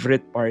my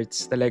favorite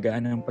parts talaga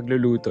ng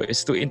pagluluto is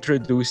to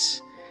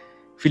introduce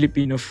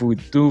Filipino food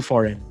to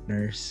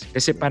foreigners.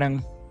 Kasi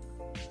parang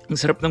ang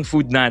sarap ng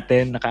food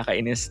natin,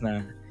 nakakainis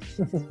na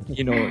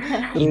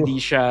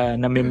hindi siya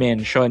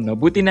nami-mention, no.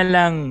 Buti na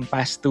lang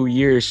past 2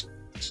 years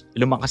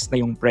lumakas na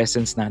yung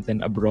presence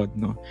natin abroad,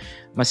 no.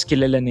 Mas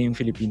kilala na yung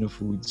Filipino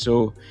food.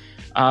 So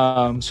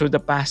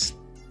the past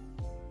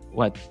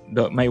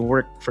my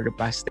work for the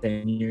past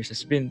 10 years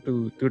has been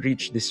to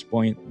reach this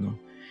point, no.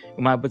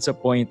 Umabot sa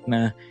point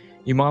na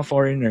yung mga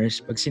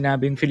foreigners, pag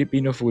sinabing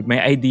Filipino food,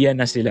 may idea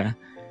na sila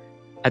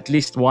at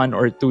least 1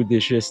 or 2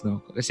 dishes, no?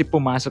 Kasi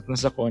pumasok na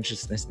sa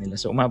consciousness nila.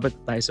 So umabot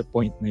tayo sa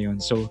point na yun.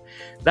 So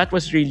that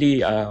was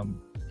really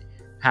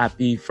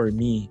happy for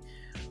me.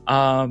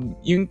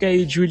 Yung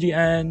kay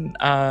Julian,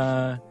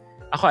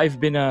 ako, I've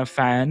been a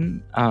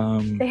fan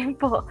Same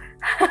po.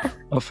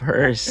 of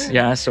hers.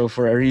 Yeah, so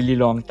for a really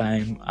long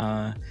time.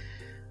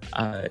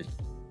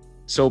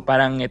 So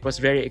parang it was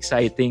very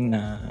exciting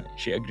na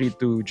she agreed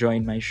to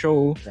join my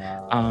show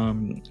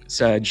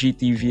sa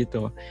GTV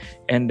to.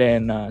 And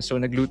then so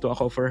nagluto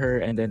ako for her,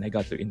 and then I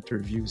got to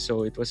interview.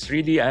 So it was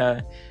really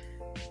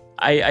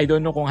I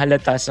don't know kung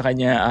halata sa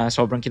kanya,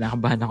 sobrang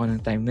kinakabahan ako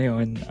ng time na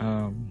yon.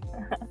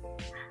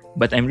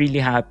 But I'm really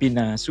happy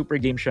na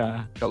super game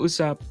siya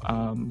kausap.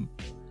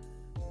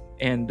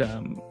 And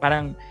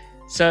parang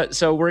sa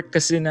work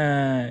kasi na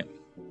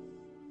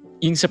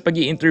yung sa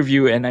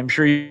pag-i-interview, and I'm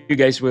sure you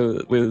guys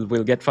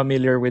will get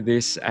familiar with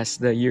this as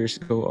the years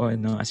go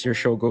on, no? As your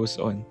show goes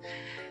on.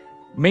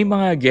 May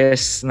mga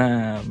guests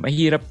na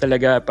mahirap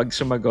talaga pag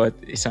sumagot,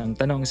 isang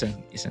tanong,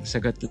 isang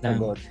sagot lang.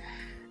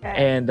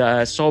 And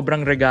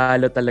sobrang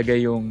regalo talaga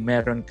yung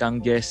meron kang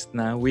guest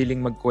na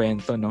willing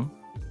magkwento, no?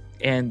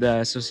 And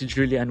so si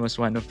Julian was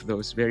one of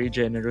those, very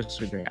generous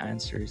with her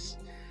answers.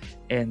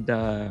 And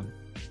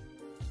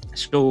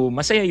so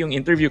masaya yung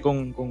interview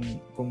kung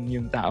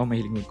yung tao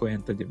mahilig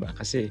magkwento, di ba?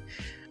 Kasi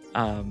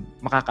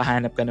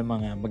makakahanap ka ng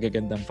mga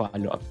magagandang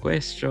follow-up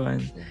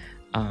question.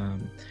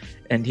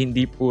 And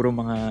hindi puro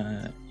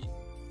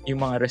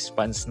yung mga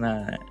response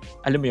na,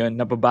 alam mo yun,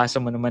 nababasa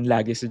mo naman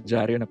lagi sa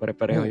dyaryo na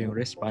pare-pareho yung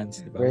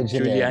response, di ba?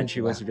 Julian,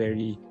 she was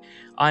very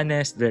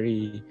honest,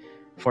 very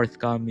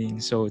forthcoming.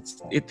 So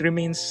it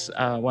remains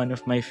one of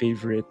my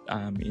favorite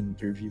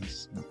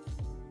interviews. No?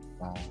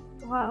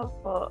 Wow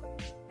po.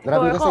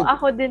 Grabe Kung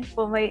ako din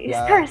po, may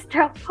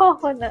starstruck po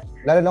ako na.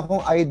 Lalo na kung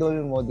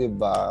idol mo, di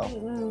ba?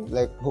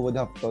 Like, who would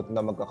have thought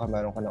na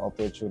magkakameron ka ng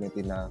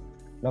opportunity na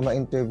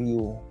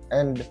ma-interview.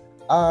 And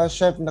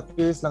chef,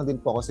 na-curious lang din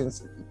po ako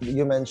since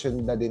you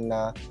mentioned na din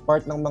na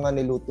part ng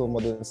mga niluto mo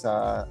dun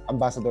sa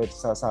ambassador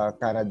sa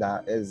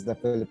Canada is the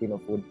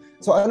Filipino food.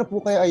 So ano po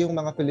kaya yung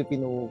mga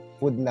Filipino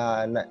food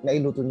na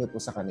nailuto niyo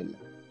po sa kanila?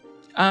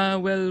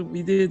 Well,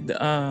 we did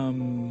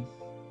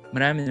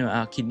marami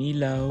na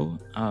kinilaw,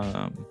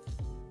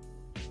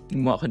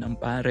 gumawa ko ng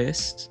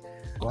pares.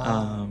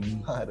 Wow,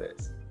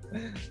 pares.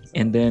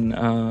 And then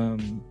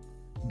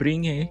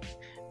bringhe.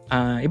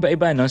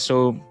 Iba-iba, no?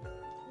 So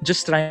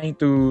just trying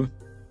to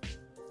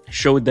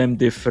show them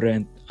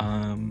different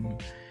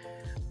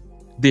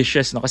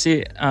dishes, no?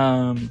 Kasi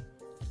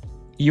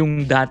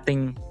yung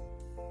dating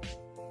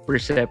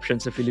perception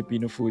sa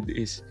Filipino food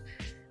is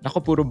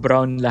puro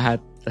brown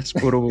lahat, tas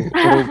puro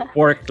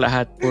pork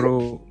lahat,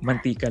 puro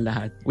mantika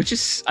lahat, which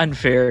is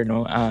unfair,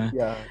 no?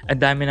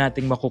 Ang dami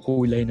nating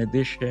makukulay na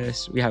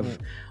dishes. We have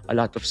a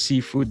lot of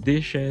seafood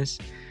dishes.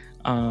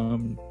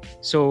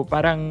 So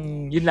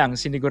parang yun lang,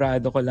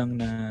 sinigurado ko lang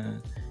na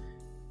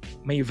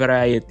may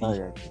variety.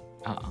 Alright.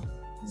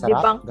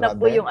 Debunk na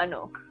po grabe. yung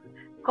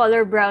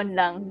color brown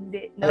lang.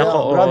 Ayun,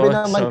 Oo, grabe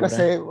naman sobra.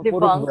 kasi puro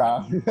Debunk.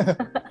 brown.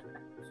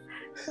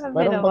 Sabi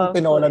Meron naman bang po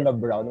tinola yun. na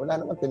brown? Wala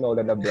namang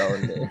tinola na brown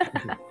eh.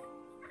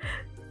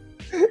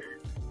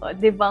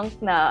 Debunk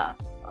na.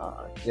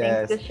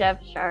 Yes. Thanks to Chef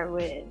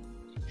Sharwin.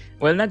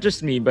 Well, not just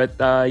me, but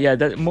yeah,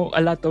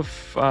 a lot of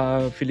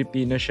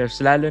Filipino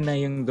chefs, lalo na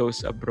yung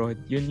those abroad,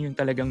 yun yung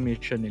talagang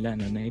mission nila,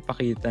 no, na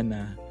ipakita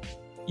na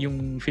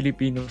yung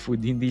Filipino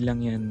food, hindi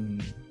lang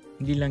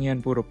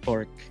yan puro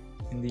pork,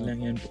 hindi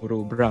lang yan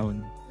puro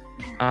brown.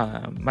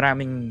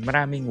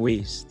 Maraming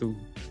ways to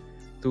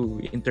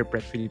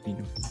interpret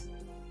Filipino food.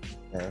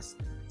 Yes.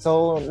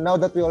 So now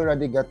that we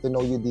already got to know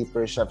you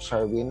deeper, Chef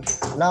Sharwin,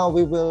 now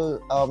we will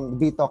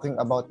be talking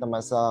about naman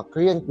sa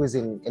Korean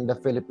cuisine in the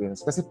Philippines.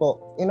 Kasi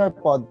po, in our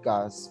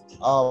podcast,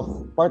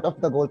 part of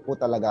the goal po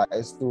talaga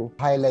is to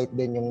highlight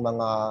din yung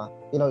mga,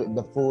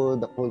 the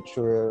food, the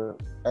culture,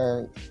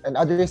 and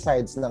other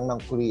sides ng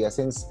Korea.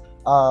 Since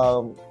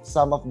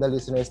some of the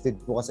listeners did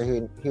po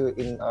kasi here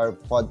in our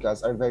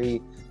podcast are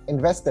very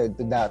invested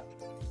to that.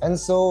 And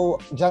so,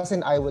 Jas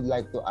and I would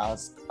like to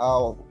ask,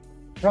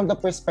 from the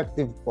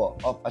perspective po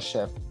of a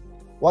chef,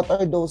 what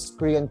are those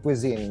Korean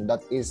cuisine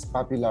that is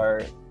popular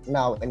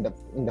now in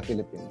the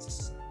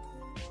Philippines?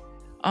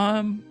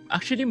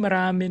 Actually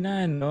marami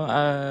na, no.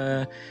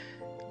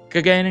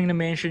 Kagaya ng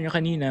na-mention nyo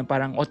kanina,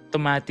 parang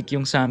automatic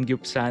yung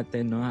samgyup sa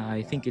atin, no.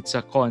 I think it's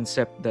a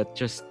concept that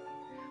just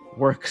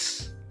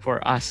works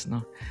for us,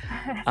 no.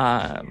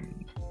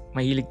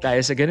 Mahilig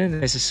tayo sa ganun,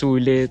 sa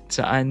sulit,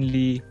 sa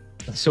anli.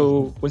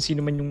 So, kung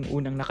sino man yung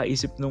unang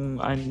nakaisip nung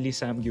anli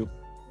samgyup,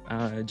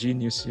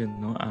 genius yun,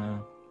 no.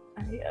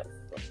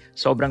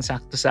 Sobrang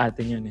sakto sa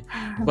atin yun eh.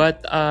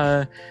 But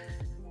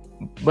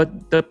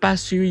the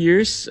past few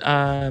years,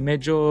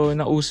 medyo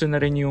nauso na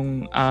rin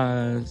yung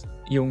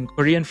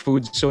Korean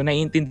food. So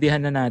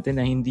naiintindihan na natin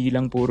na hindi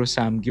lang puro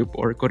samgyup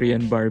or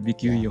Korean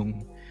barbecue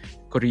yung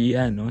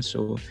Korea, no.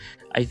 So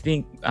I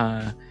think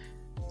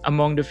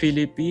among the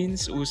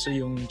Philippines, uso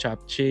yung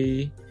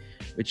japchae,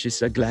 which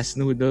is a glass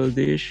noodle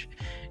dish.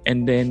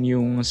 And then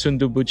yung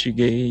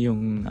sundubuchige,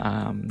 yung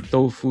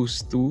tofu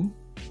stew.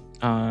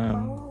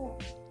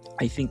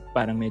 I think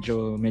parang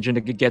medyo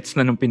nagigets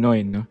na ng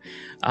Pinoy, no?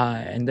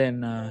 And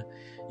then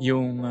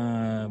yung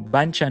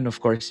banchan, of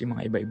course, yung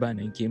mga iba-iba,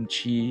 no? Yung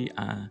kimchi,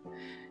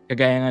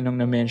 kagaya nga nung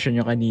na-mention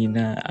nyo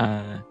kanina,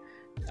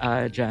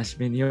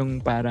 Jasmine, yung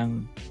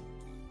parang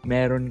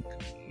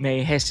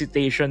may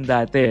hesitation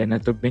dati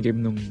na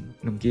tumikim nung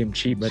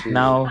kimchi, but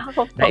now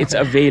na it's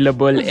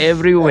available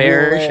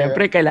everywhere.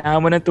 Syempre kailangan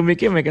mo na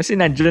tumikim kasi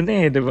nandiyan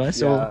eh, di ba?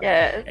 So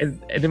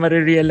and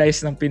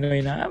marirealize ng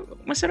Pinoy na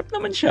masarap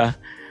naman siya.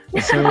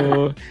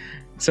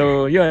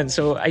 So yun.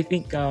 So I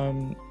think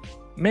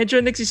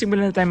medyo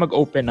nagsisimula na tayo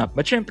mag-open up,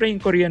 but syempre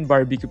yung Korean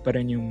barbecue pa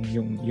rin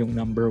yung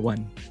number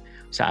one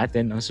sa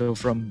atin, no? So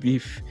from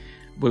beef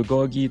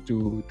bulgogi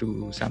to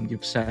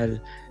samgyeopsal,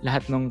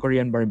 lahat ng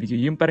Korean barbecue,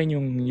 yun pa rin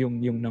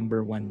yung number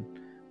one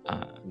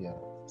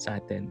sa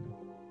atin.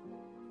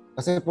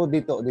 Kasi po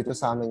dito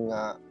sa amin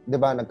nga, 'di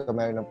ba,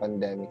 nagkameron ng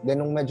pandemic.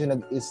 Then nung medyo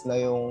nag-ease na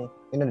yung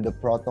the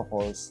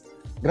protocols.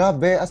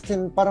 Grabe, as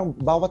in parang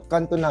bawat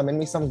kanto namin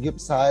may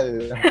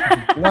samgyeopsal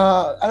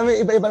na alam mo,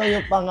 iba-iba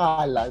lang yung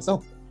pangalan.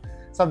 So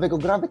sabi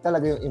ko, grabe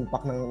talaga yung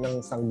impact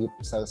ng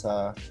samgyeopsal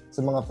sa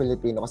mga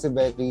Pilipino kasi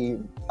very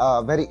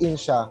in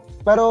siya.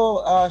 Pero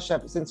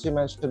chef, since you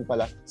mentioned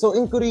pala, so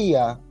in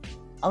Korea,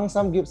 ang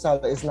samgyeopsal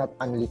is not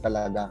only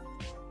talaga.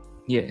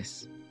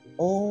 Yes.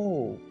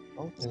 Oh,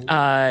 okay.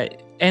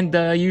 And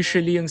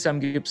usually yung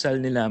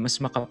samgyeopsal nila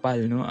mas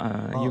makapal, no.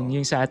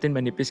 Yung sa atin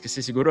manipis kasi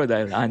siguro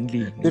dahil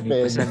anli.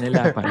 Ninipisan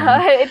nila parang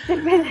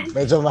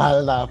medyo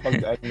mahal na pag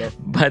ano.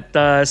 But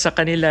sa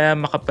kanila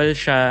makapal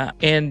siya,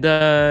 and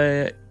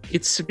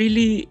it's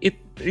really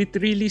it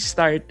really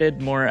started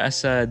more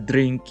as a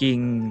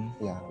drinking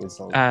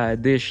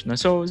dish, no.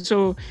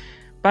 So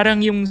parang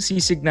yung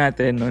sisig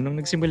natin, no,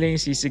 nung nagsimula yung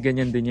sisig,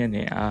 ganyan din yan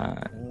eh.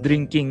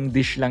 Drinking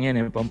dish lang yan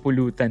eh,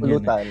 pampulutan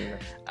yan.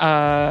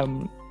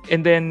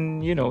 And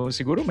then,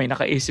 siguro may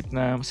nakaisip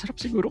na masarap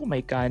siguro kung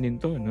may kanin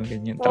to, no,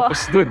 ganyan.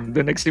 Tapos doon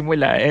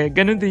nagsimula.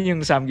 Ganun din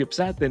yung samgyup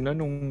sa atin, no,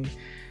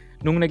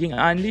 nung naging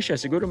anli siya,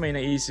 siguro may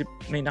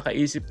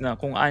nakaisip na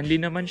kung anli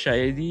naman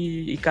siya,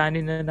 di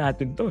ikanin na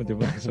natin to, di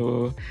ba?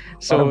 So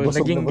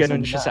naging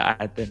ganun siya sa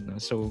atin, no?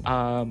 So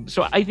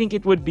I think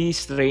it would be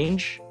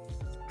strange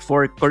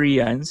for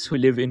Koreans who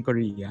live in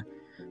Korea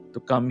to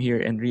come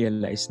here and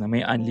realize na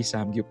may anli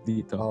samgyup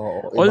dito.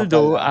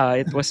 Although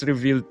it was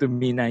revealed to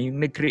me na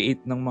yung nag-create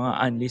ng mga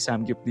anli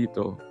samgyup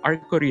dito are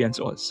Koreans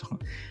also.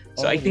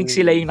 So I think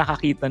sila yung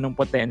nakakita ng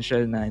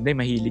potential na hindi,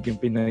 mahilig yung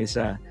Pinoy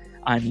sa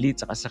anli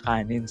tsaka sa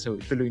kanin. So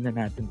ituloy na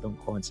natin tong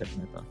concept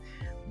na to.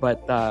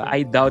 But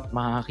I doubt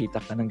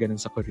makakita ka ng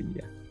ganun sa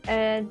Korea.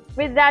 And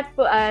with that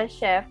po,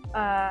 chef,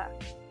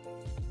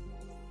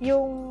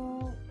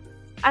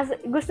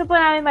 gusto po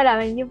namin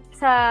malaman yung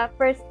sa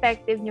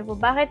perspective niyo po,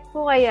 bakit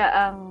po kaya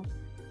ang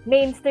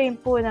mainstream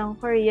po ng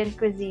Korean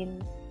cuisine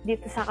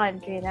dito sa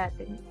country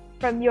natin?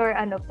 From your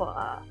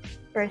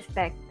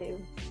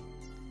perspective.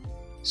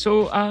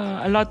 So,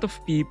 a lot of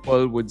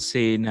people would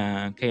say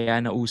na kaya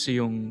nauso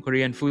yung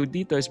Korean food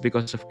dito is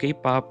because of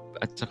K-pop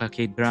at saka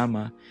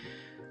K-drama.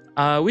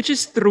 Which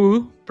is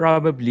true,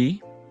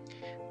 probably.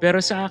 Pero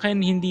sa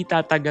akin, hindi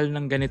tatagal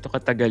ng ganito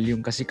katagal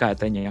yung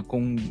kasikatan niya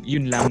kung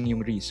yun lang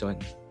yung reason.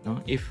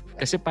 No?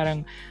 Kasi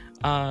parang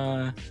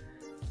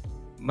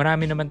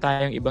marami naman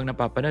tayong ibang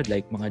napapanood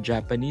like mga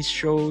Japanese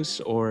shows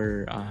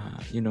or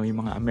yung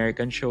mga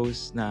American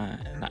shows na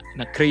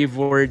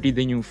crave-worthy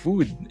din yung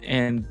food.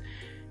 And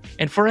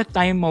for a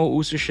time,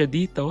 mauuso siya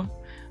dito.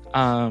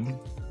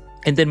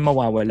 And then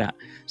mawawala.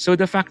 So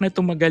the fact na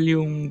tumagal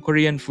yung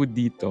Korean food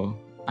dito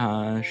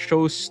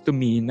shows to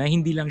me na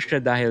hindi lang siya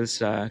dahil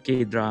sa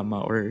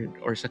K-drama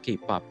or sa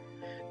K-pop.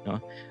 No?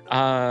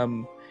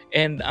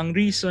 And ang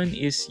reason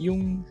is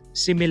yung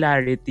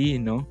similarity.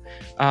 No?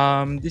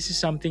 This is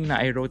something na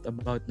I wrote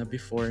about na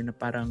before na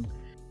parang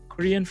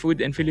Korean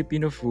food and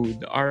Filipino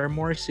food are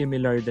more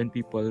similar than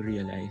people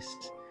realize.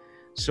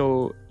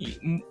 So,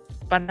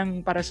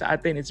 parang para sa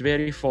atin, it's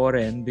very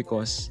foreign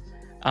because,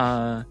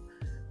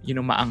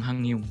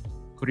 maanghang yung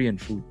Korean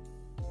food.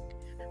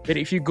 But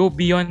if you go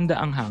beyond the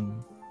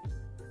anghang,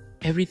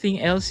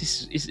 everything else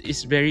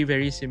is very,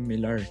 very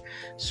similar.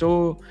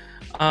 So,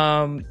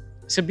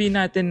 sabihin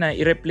natin na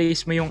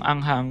i-replace mo yung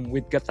anghang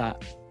with gata.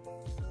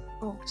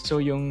 Oh. So,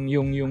 yung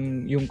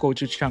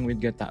gochujang with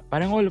gata.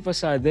 Parang all of a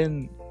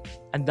sudden,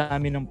 ang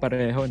dami ng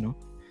pareho, no?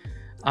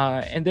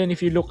 And then,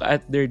 if you look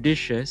at their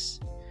dishes,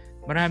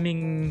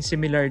 maraming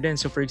similar din.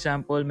 So for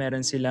example,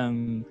 meron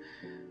silang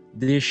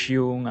dish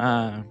yung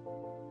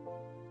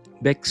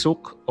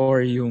baeksuk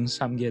or yung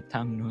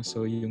samgyetang, no?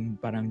 So yung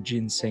parang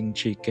ginseng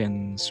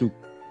chicken soup.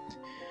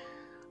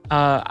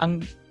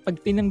 Ang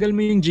pag tinanggal mo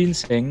yung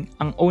ginseng,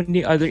 ang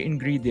only other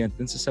ingredient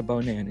dun sa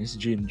sabaw na yan is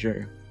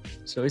ginger.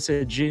 So it's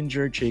a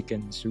ginger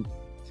chicken soup,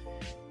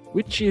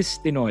 which is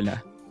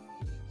tinola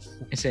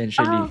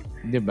essentially,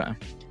 'di ba?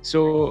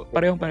 So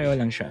parehong-pareho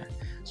lang siya.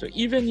 So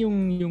even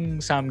yung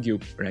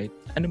samgyup, right?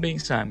 Ano ba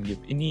yung samgyup?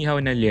 Inihaw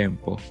na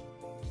liempo.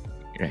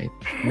 Right?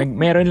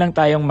 Meron lang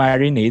tayong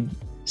marinade.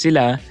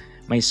 Sila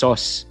may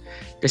sauce.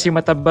 Kasi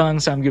matabang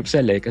ang samgyup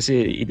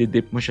kasi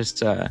ididip mo siya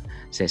sa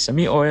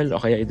sesame oil o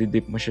kaya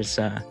ididip mo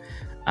siya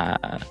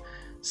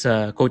sa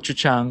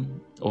gochujang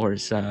or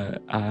sa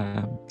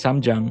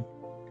samjang.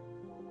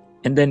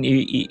 And then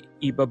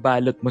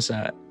ibabalot mo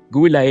sa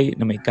gulay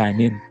na may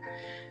kanin.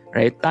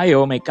 Right?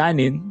 Tayo may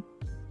kanin,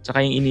 saka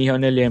yung inihaw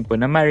na liempo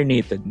na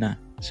marinated na.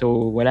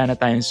 So, wala na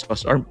tayong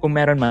sauce. Or kung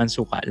meron man,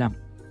 suka lang.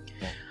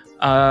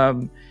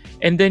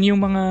 And then, yung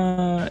mga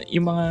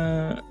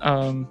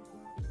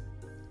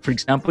for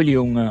example,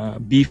 yung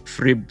beef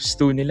rib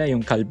stew nila,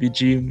 yung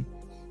kalbijim.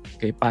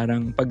 Okay,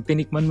 parang pag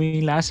tinikman mo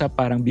yung lasa,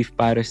 parang beef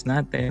pares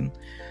natin.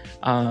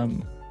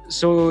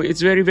 So,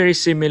 it's very, very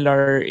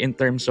similar in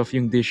terms of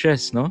yung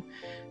dishes, no?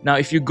 Now,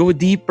 if you go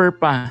deeper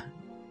pa,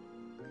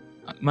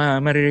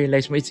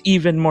 ma-realize mo, it's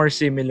even more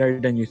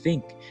similar than you think.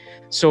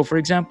 So, for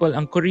example,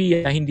 ang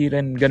Korea, hindi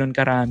rin ganun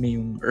karami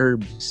yung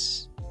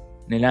herbs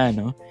nila,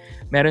 no?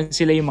 Meron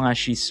sila yung mga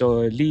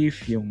shiso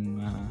leaf, yung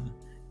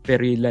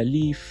perilla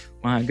leaf,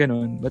 mga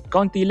ganun. But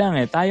konti lang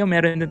eh. Tayo,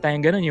 meron din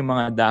tayong ganun, yung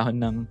mga dahon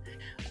ng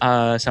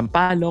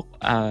sampalok,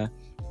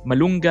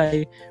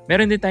 malunggay.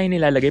 Meron din tayong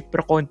nilalagay,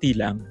 pero konti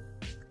lang.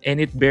 And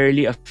it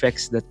barely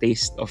affects the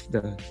taste of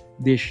the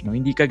dish, no?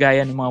 Hindi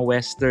kagaya ng mga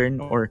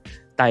Western or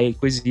Thai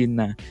cuisine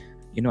na,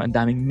 ang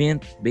daming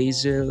mint,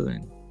 basil,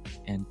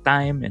 and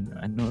thyme, and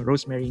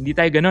rosemary. Hindi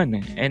tayo ganun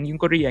eh. And yung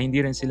Korea,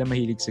 hindi rin sila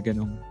mahilig sa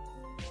ganung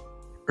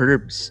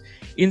herbs.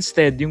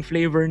 Instead, yung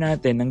flavor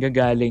natin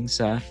nanggagaling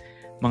sa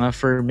mga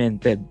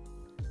fermented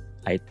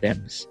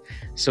items.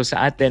 So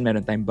sa atin,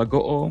 meron tayong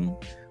bagoong,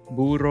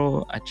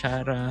 buro,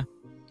 atsara.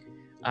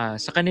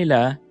 Sa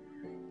kanila,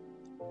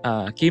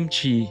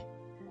 kimchi,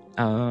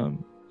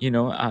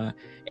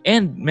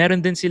 and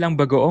meron din silang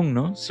bagoong,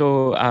 no?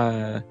 So,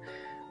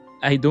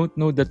 I don't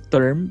know the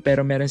term,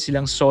 pero meron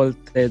silang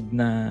salted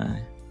na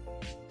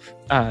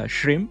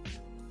shrimp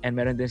and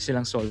meron din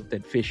silang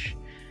salted fish.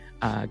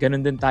 Ganun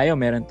din tayo,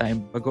 meron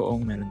tayong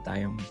bagoong, meron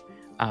tayong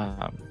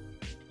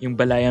yung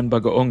balayan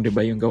bagoong, 'di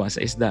ba, yung gawa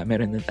sa isda,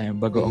 meron din tayong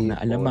bagoong na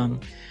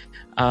alamang.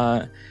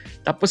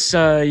 Tapos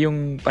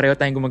yung pareho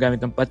tayong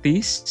gumagamit ng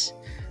patis,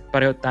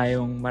 pareho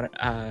tayong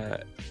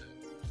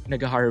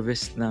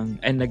nag-harvest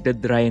and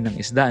nagda-dry ng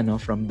isda, no,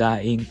 from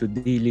daing to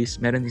dilis.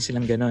 Meron din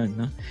silang gano'n,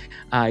 no.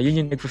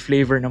 Yun yung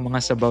nagfa-flavor ng mga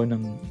sabaw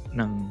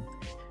ng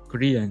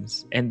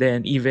Koreans. And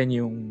then even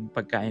yung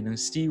pagkain ng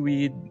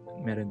seaweed,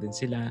 meron din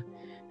sila.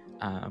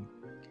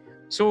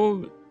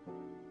 So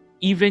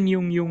even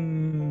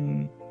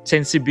yung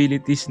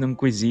sensibilities ng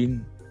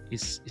cuisine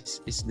is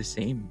the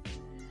same.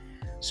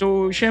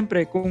 So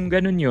syempre kung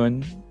ganun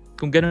yun,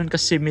 kung ganun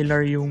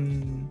ka-similar yung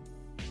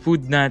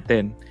food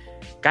natin,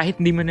 kahit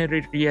hindi mo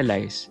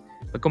na-realize,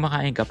 pag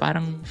kumakain ka,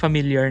 parang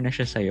familiar na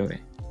siya sa'yo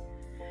eh.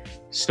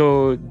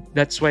 So,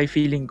 that's why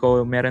feeling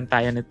ko, meron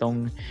tayo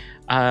nitong,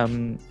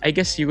 I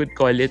guess you would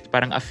call it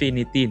parang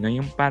affinity, no?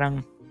 Yung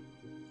parang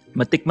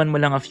matikman mo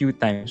lang a few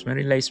times,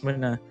 ma-realize mo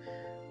na,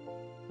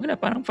 wala,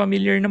 parang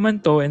familiar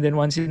naman to, and then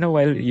once in a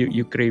while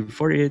you crave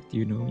for it,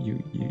 you know,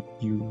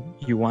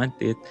 you want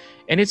it,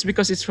 and it's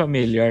because it's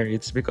familiar,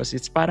 it's because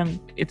it's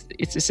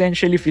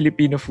essentially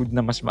Filipino food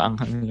na mas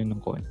maanghang lang ng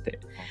konti.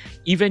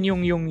 Even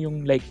yung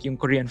like yung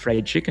Korean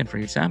fried chicken, for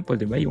example,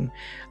 'di ba? Yung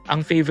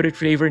ang favorite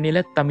flavor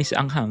nila tamis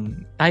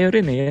anghang. Tayo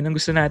rin yan ang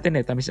gusto natin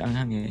tamis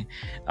anghang eh.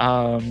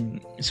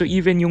 So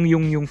even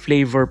yung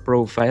flavor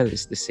profile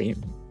is the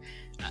same.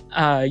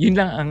 Yun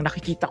lang ang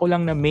nakikita ko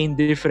lang na main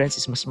difference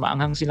is mas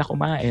maanghang sila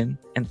kumain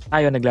and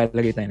tayo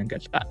naglalagay tayo ng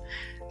gata.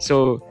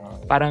 So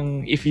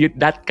parang if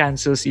that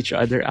cancels each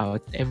other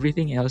out,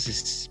 everything else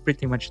is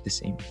pretty much the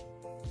same.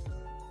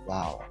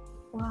 Wow.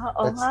 Wow,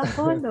 nga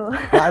po, no?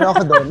 Ano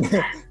ako doon?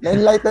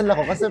 Na-enlighten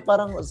ako kasi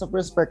parang sa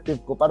perspective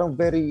ko, parang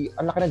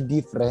ang laki ng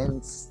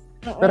difference.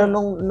 Pero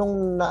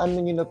nung naano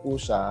nyo na po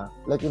siya,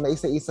 like yung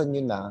naisa-isa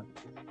nyo na,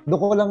 doon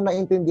ko lang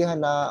naintindihan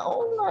na,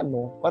 oo nga,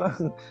 no?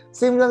 Parang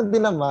same lang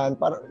din naman.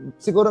 Parang,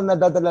 siguro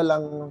nadadala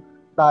lang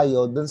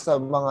tayo dun sa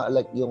mga,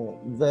 like, yung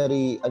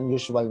very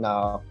unusual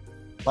na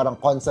parang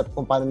concept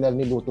kung paano nila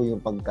niluto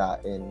yung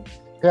pagkain.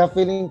 Kaya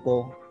feeling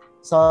ko,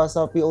 sa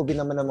POV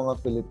naman ng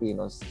mga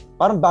Filipinos,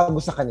 parang bago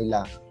sa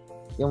kanila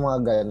yung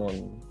mga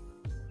ganun.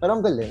 Pero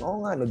ang galing,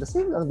 oo nga, no? The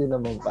same lang din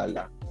naman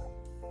pala.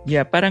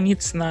 Yeah, parang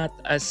it's not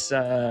as...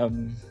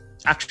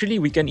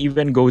 actually, we can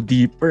even go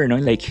deeper, no?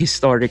 Like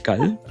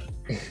historical.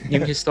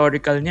 Yung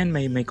historical niyan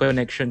may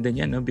connection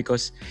din yan, no?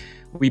 Because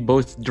we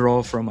both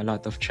draw from a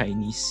lot of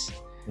Chinese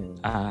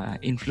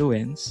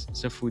influence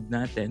sa food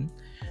natin.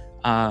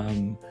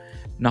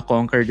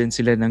 Na-conquer din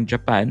sila ng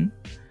Japan,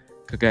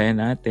 kagaya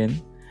natin.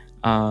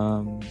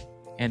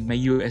 And may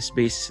US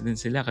bases din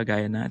sila,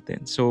 kagaya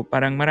natin. So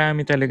parang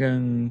marami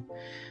talagang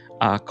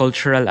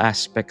cultural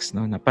aspects,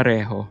 no, na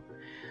pareho.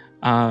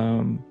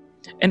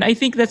 And I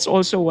think that's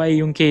also why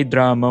yung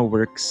K-drama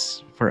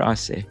works for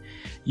us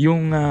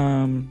yung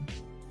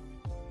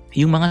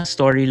mga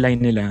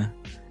storyline nila,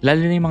 lalo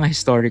na yung mga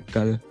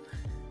historical,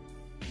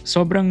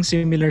 sobrang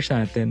similar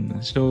sa atin.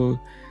 So,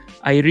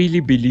 I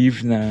really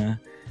believe na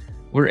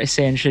we're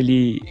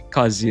essentially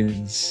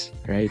cousins,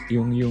 right?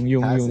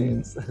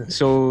 Cousins.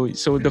 So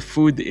the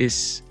food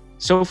is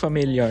so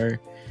familiar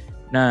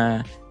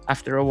na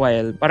after a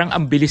while, parang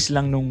ang bilis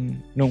lang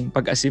nung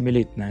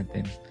pag-assimilate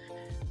natin.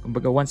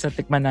 Kumbaga, once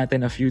natikman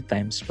natin a few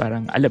times,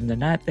 parang alam na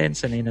natin,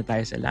 sanay na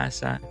tayo sa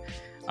lasa.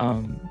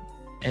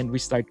 And we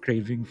start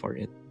craving for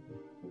it.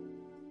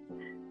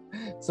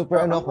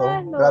 Super ko.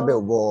 Grabe,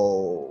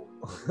 wow.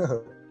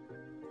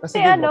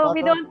 Kasi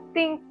we don't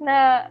think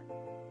na,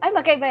 ay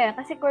magkaiba yan.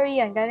 Kasi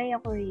Korean, galing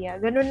yung Korea.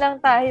 Ganun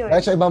lang tayo.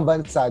 Dahil siya ibang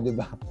bansa, di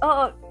ba?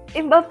 Oo,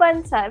 ibang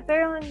bansa.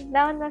 Pero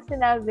na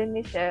sinabi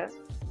ni Chef,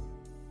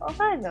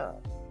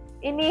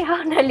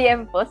 inihaw na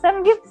liempo,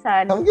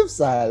 samgyupsal.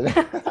 Samgyupsal.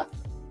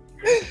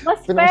 Mas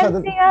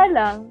fancy nga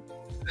lang.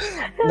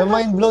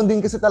 Na-mind blown din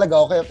kasi talaga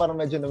ako, kaya parang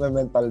medyo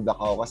na-mental block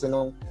ako. Kasi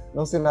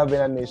nung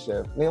sinabi na ni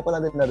Chef, ngayon ko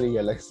lang din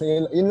na-realize.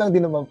 Yun lang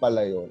din naman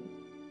pala yun.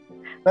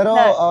 Pero,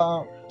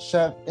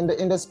 Chef, in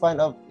the span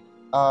of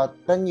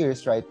 10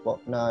 years, right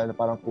po, na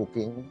parang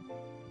cooking?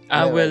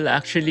 Well,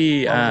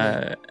 actually,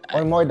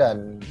 or more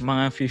than?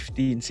 Mga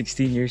 15,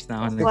 16 years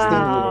na ako. 16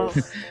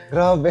 years.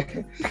 Grabe.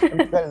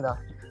 Na.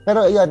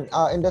 Pero yan,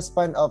 in the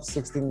span of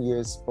 16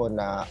 years po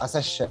na as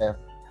a chef,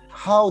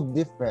 how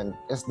different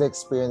is the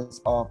experience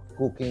of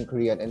cooking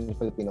Korean and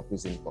Filipino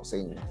cuisine po sa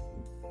inyo?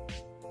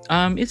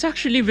 It's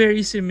actually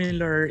very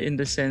similar in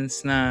the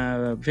sense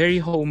na very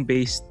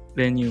home-based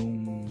din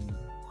yung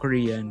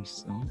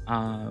Koreans, no?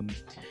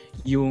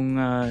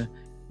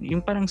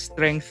 Yung parang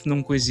strength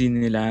ng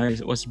cuisine nila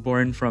was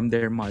born from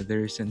their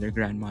mothers and their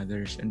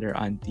grandmothers and their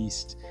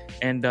aunties.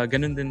 And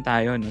ganun din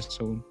tayo, no?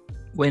 So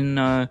when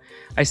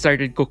I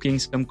started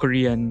cooking some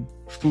Korean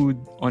food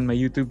on my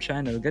YouTube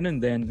channel, ganun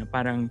din,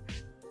 parang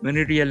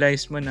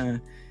nare-realize mo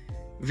na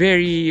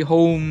very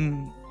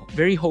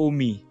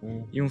homey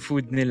yung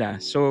food nila.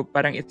 So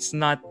parang it's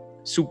not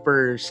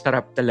super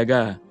sarap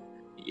talaga.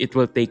 It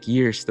will take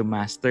years to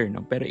master,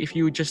 no? Pero if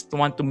you just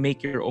want to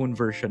make your own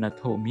version at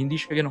home, hindi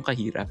siya ganun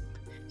kahirap.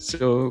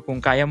 So kung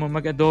kaya mo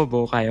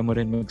mag-adobo, kaya mo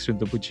rin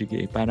mag-sundo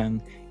buchige.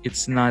 Parang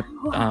it's not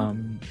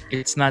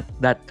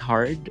that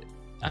hard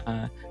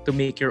to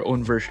make your own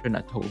version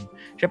at home.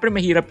 Syempre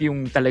mahirap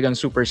yung talagang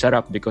super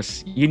sarap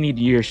because you need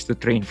years to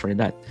train for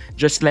that.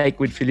 Just like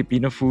with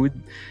Filipino food,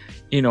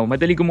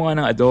 madali gumawa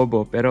ng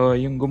adobo, pero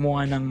yung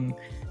gumawa ng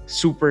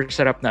super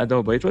sarap na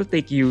adobo, it will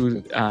take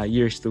you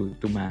years to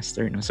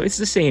master, no? So it's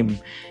the same.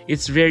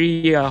 It's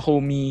very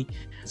homey.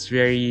 It's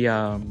very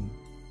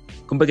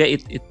kumbaga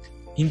it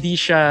hindi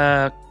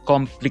siya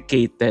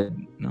complicated,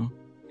 no?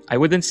 I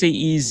wouldn't say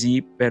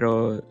easy,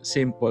 pero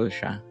simple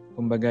siya.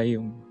 Kumbaga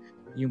yung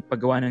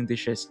paggawa ng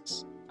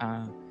dishes,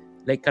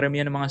 like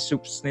karamihan ng mga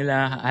soups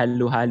nila,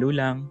 halo-halo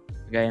lang,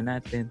 gaya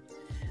natin.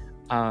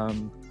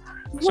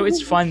 So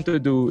it's fun to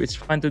do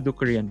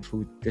Korean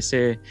food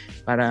kasi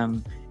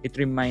parang it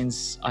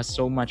reminds us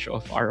so much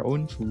of our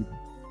own food.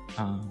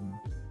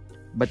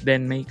 But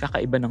then may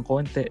kakaiba ng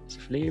konti sa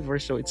flavor.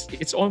 So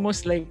it's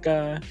almost like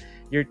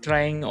you're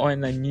trying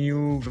on a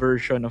new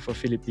version of a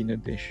Filipino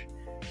dish,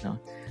 no?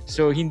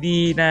 So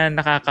hindi na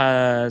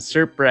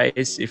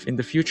nakaka-surprise if in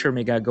the future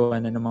may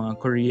gagawa na ng mga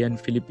Korean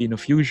Filipino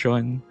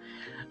fusion.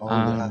 Oh,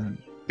 yeah.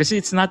 Kasi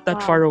it's not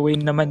that Wow. far away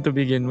naman to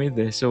begin with,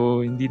 eh.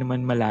 So hindi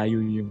naman malayo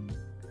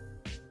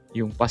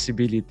yung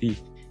possibility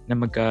na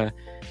magka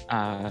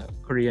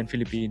Korean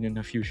Filipino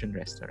na fusion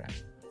restaurant.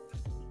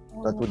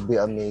 That would be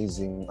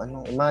amazing.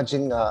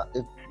 Imagine nga,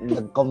 if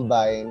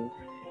nag-combine,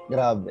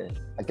 grabe.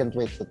 I can't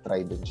wait to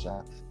try din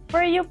siya.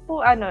 For you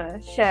po,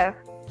 chef,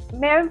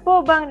 meron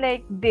po bang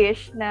like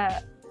dish na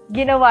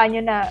ginawa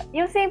nyo na,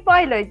 yung same po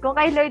kay Lloyd, kung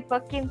kay Lloyd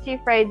po, kimchi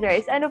fried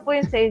rice, ano po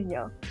yung sa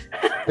inyo?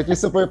 Like,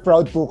 super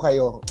proud po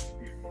kayo.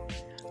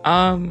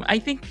 I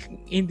think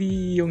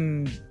hindi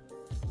yung,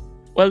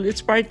 well,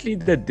 it's partly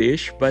the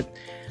dish, but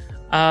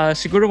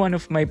siguro one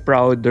of my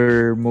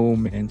prouder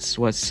moments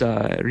was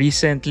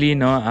recently,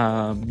 no,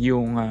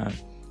 yung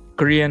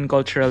Korean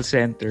Cultural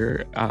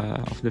Center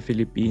of the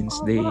Philippines.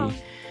 Wow.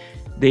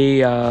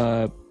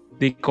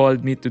 They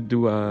called me to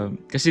do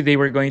kasi they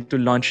were going to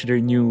launch their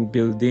new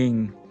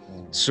building.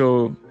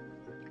 So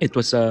it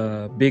was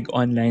a big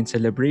online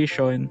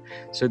celebration.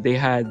 So they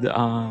had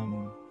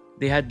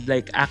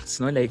like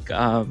acts, no, like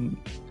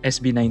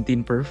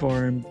SB19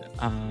 performed.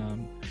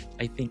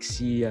 I think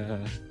so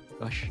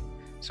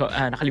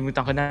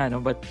nakalimutan ko na, no,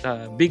 but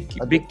big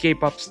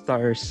K-pop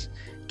stars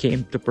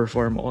came to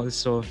perform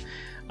also.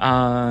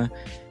 And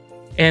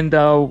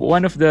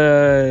one of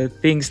the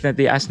things that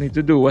they asked me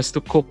to do was to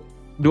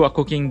do a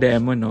cooking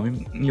demo, no,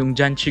 yung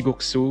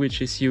janchiguksu,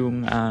 which is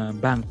yung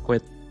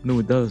banquet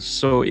noodles.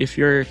 So if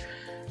you're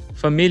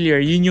familiar,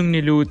 yun yung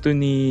niluto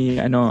ni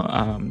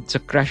sa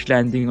Crash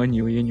Landing on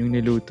You, yun yung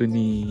niluto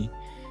ni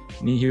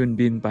Hyun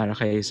Bin para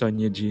kay Son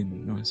Ye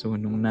Jin, no? So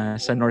nung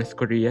nasa North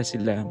Korea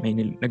sila, may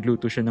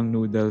nagluto siya ng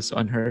noodles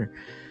on her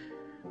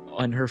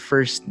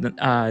first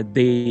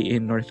day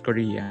in North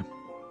Korea.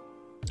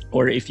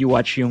 Or if you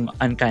watch yung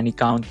Uncanny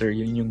Counter,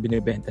 yun yung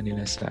binebenta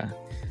nila sa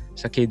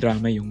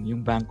K-drama, yung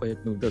banquet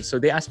noodles. So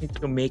they asked me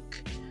to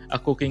make a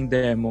cooking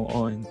demo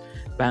on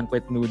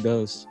banquet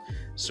noodles.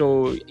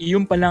 So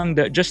yung palang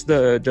just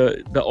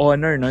the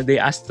honor, no,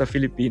 they asked the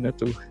Filipino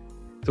to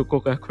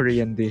cook a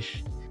Korean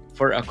dish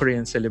for a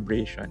Korean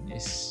celebration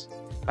is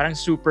parang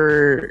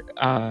super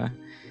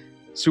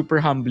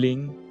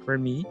humbling for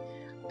me.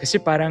 Kasi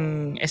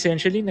parang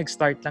essentially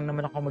nag-start lang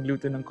naman ako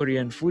magluto ng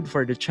Korean food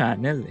for the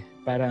channel, eh.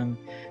 Parang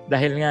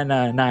dahil nga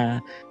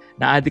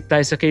na-addict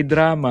tayo sa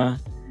K-drama,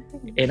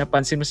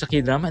 napansin mo sa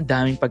K-drama, ang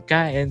daming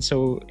pagkain.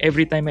 So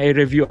every time I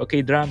review a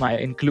K-drama, I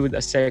include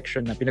a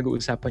section na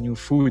pinag-uusapan yung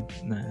food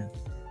na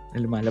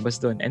lumalabas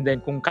doon. And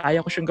then kung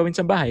kaya ko siyang gawin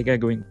sa bahay,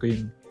 gagawin ko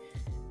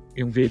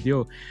yung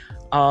video.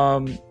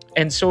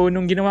 And so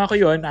nung ginawa ko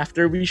yon,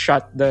 after we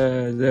shot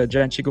the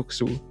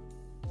janchiguksu,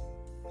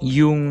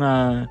 yung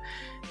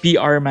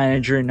PR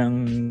manager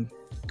ng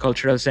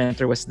Cultural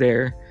Center was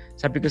there.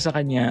 Sabi ko sa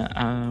kanya,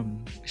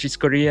 she's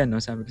Korean, no?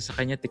 Sabi ko sa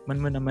kanya,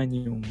 tikman mo naman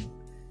yung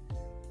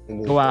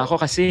gawa ko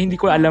kasi hindi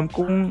ko alam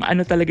kung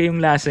ano talaga yung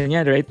lasa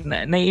niya, right?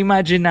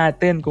 Na-imagine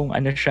natin kung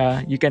ano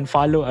siya. You can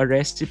follow a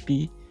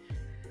recipe,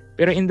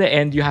 pero in the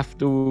end, you have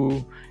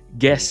to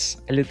guess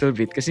a little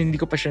bit kasi hindi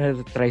ko pa siya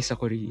na-try sa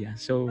Korea.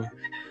 So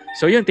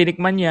yun,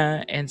 tinikman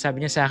niya and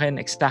sabi niya sa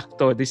akin,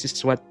 exacto, this is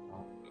what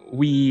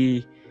we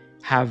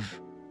have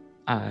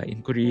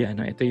in Korea,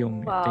 no? Ito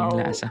yung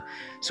lasa.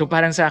 So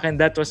parang sa akin,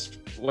 that was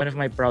one of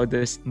my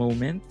proudest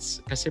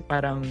moments kasi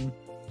parang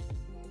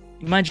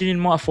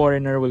imagine mo a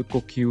foreigner will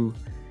cook you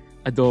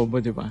adobo,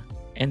 di ba?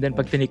 And then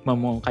pag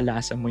tinikman mo,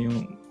 lasa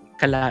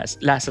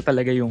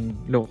talaga yung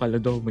local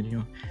adobo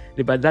nyo.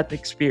 Di ba? That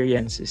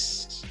experience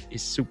is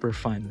super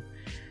fun.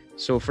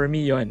 So for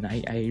me yon,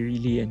 I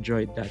really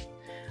enjoyed that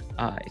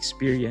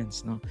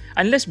experience, no?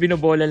 Unless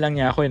binobola lang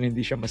niya ako and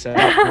hindi siya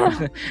masarap.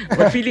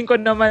 But feeling ko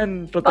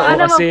naman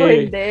totoo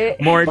kasi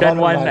more than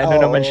one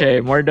naman siya,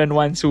 more than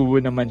one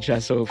subo naman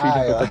siya. So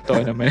feeling ko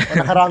totoo naman.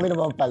 Nakarami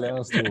naman pala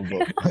yung subo.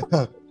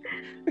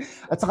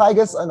 At saka I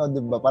guess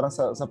diba, parang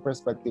sa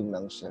perspective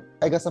ng chef,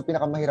 I guess ang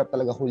pinakamahirap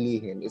talaga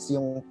hulihin is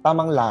yung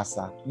tamang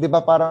lasa. 'Di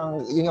ba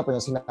parang yun nga po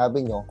yung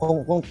sinabi nyo,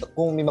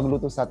 kung may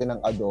magluto sa atin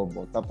ng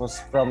adobo tapos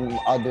from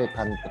other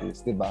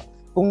countries, 'di ba?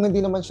 Kung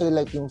hindi naman siya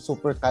like yung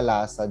super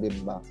kalasa, 'di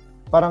ba?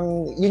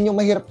 Parang yun yung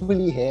mahirap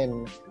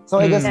hulihin.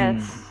 So I guess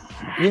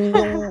yun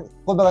yung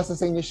kumbaga sa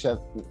inyo chef,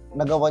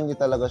 nagawa niyo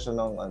talaga siya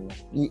ng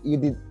you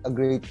did a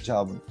great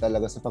job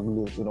talaga sa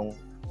pagluto ng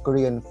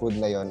Korean food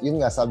na yon.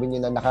 Yun nga, sabi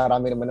niyo na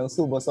nakarami naman ng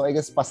subo. So I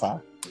guess pasa.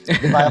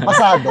 Di ba?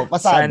 Pasado.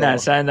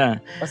 Sana.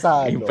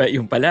 Pasado.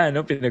 Yung pala,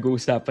 no?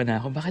 Pinag-uusapan na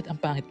ako. Bakit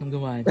ang pangit ng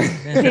gawa niya?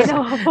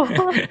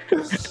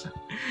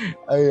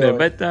 Ayun.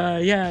 But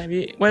yeah,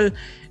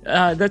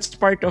 that's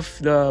part of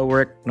the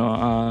work,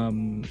 no,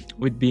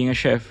 with being a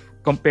chef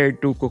compared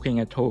to cooking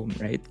at home,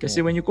 right?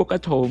 Kasi when you cook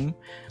at home,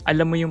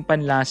 alam mo yung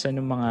panlasa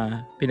ng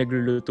mga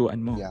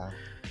pinaglulutuan mo. Yeah.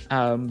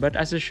 But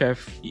as a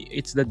chef,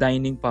 it's the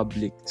dining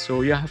public.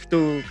 So you have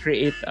to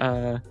create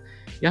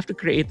you have to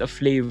create a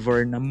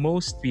flavor na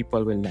most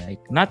people will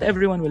like. Not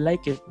everyone will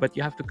like it, but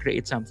you have to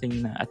create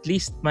something na at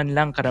least man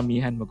lang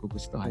karamihan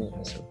magugustuhan.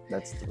 So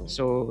that's true.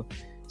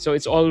 So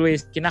it's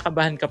always,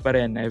 kinakabahan ka pa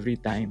rin every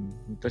time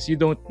because you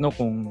don't know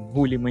kung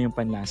huli mo yung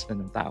panlasa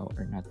ng tao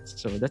or not.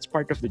 So that's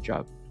part of the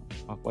job,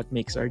 of what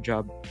makes our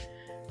job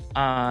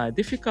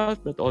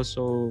difficult but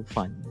also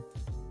fun.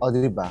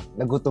 Di ba?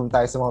 Nagutom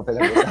tayo sa mga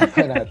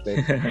pinag-usapan natin.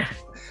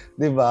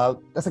 Di ba?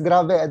 Kasi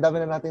grabe,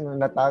 dami na natin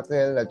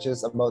natackle, not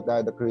just about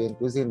the Korean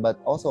cuisine, but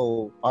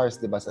also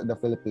ours, di ba, the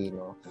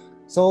Filipino.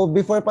 So,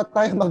 before pa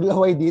tayo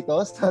maglaway dito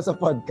sa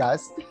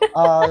podcast,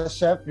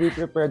 Chef, we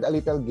prepared a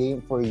little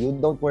game for you.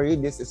 Don't worry,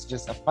 this is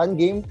just a fun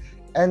game.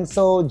 And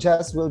so,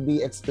 Jas will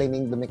be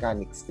explaining the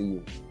mechanics to you.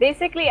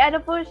 Basically,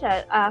 ano po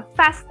siya?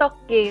 Fast talk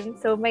game.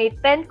 So, may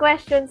 10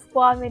 questions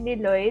po kami ni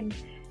Lloyd.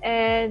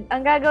 And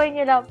ang gagawin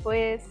niyo lang po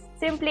is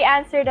simply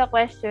answer the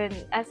question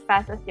as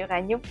fast as you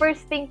can. Yung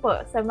first thing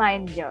po sa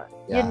mind niyo.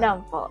 Yun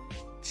lang po.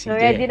 So,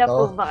 ready na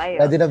po ba kayo?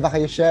 Ready na ba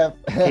kayo, Chef?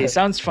 Okay,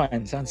 sounds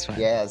fun.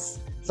 Yes.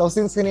 So,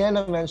 since kanina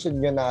na-mention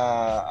nyo na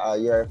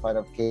you're a fan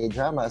of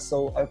K-drama,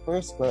 so our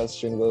first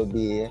question will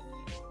be,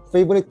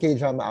 favorite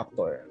K-drama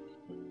actor?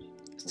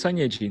 Son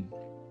Ye-jin.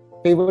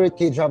 Favorite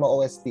K-drama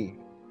OST?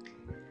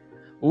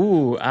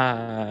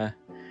 I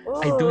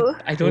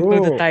don't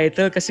know the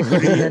title kasi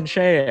Korean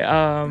siya eh.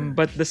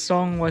 But the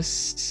song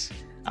was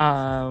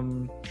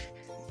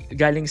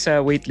galing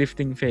sa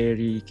Weightlifting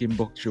Fairy, Kim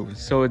Bok-joo.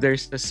 So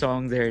there's a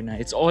song there na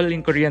it's all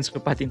in Korean, so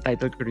pati yung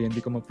title Korean, di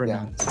ko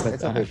ma-pronounce. Yeah, but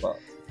it's okay po.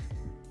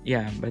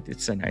 Yeah, but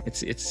it's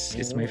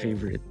my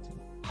favorite.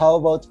 How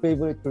about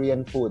favorite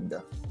Korean food?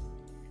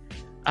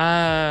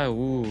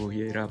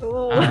 Hirap.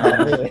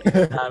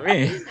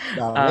 Dami.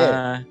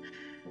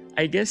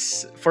 I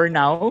guess for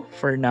now,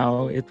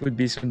 it would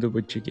be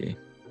sundubu jjigae.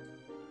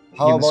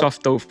 Yung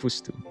soft tofu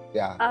stew.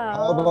 Yeah.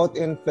 How about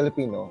in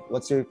Filipino?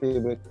 What's your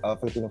favorite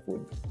Filipino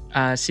food?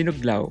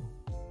 Sinuglaw.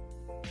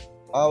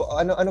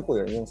 Ano po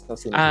yun? Yung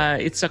sinuglaw?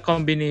 It's a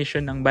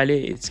combination ng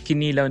it's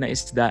kinilaw na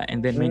isda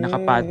and then may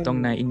nakapatong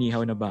na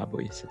inihaw na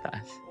baboy sa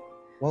taas.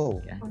 Wow.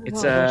 Yeah.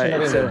 It's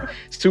a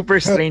super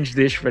strange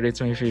dish but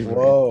it's my favorite.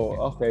 Wow.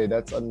 Okay,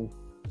 that's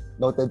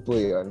noted po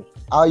yun.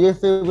 Your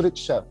favorite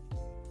chef?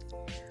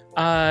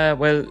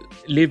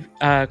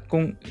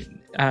 Kung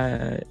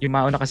yung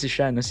mauna kasi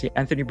siya, si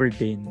Anthony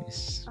Bourdain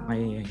is my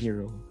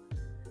hero.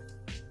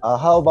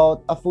 How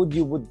about a food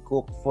you would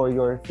cook for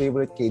your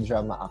favorite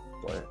K-drama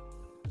actor?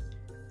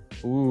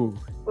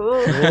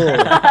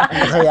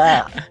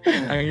 Kaya.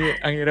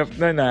 ang hirap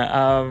nun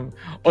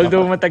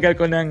although matagal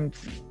ko nang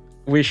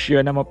wish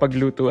yun na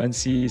mapaglutuan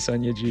si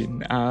Son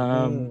Ye-jin.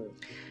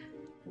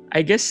 I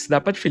guess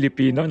dapat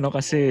Filipino, no?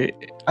 Kasi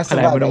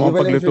akala mo naman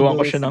paglutuan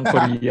ko siya ng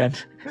Korean.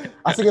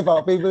 Sige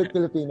pa, favorite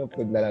Filipino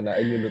food na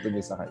iluluto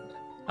niyo sa kanya?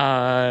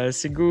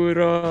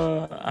 Siguro,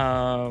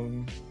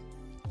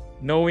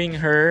 knowing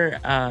her,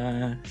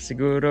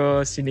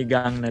 siguro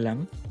sinigang na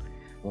lang.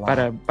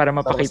 Wow. Para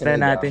mapakita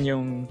natin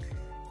yung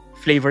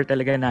flavor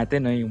talaga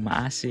natin, no? Yung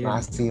maasim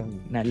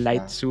na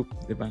light soup,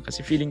 di ba?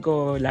 Kasi feeling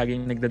ko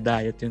laging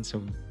nagda-diet yun,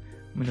 so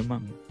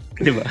malamang,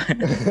 di ba?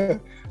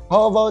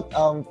 How about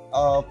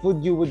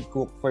food you would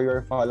cook for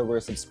your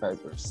followers,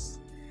 subscribers?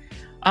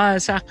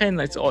 Sa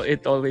akin, it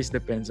always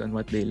depends on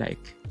what they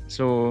like.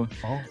 So,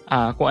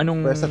 kung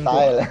anong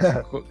versatile.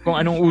 kung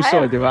anong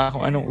uso, di ba?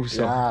 Kung anong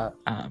uso. Yeah.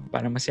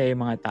 Para masaya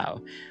yung mga tao.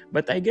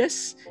 But I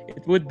guess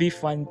it would be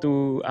fun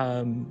to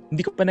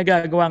hindi ko pa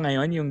nagagawa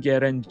ngayon yung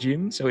Geran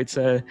Jim. So it's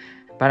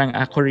parang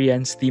a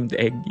Korean steamed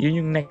egg.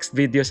 Yun yung next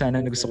video sana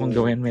na gusto kong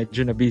gawin.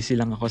 Medyo na busy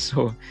lang ako.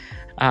 So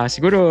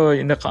siguro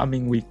in the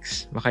coming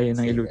weeks, baka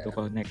yun ang iluto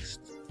ko next.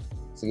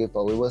 Sige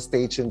po, we will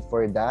stay tuned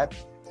for that.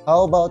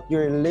 How about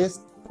your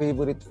least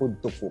favorite food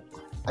to cook?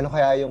 Ano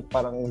kaya yung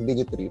parang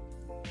hindi trip?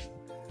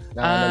 Hindi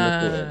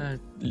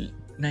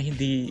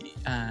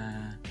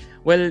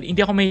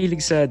ako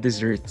mahilig sa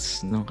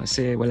desserts, no,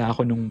 kasi wala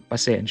ako nung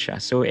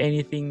pasensya. So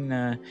anything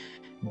na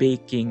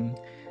baking,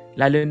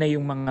 lalo na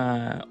yung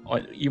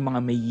mga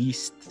may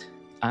yeast,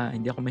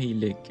 hindi ako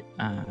mahilig.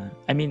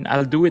 I mean,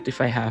 I'll do it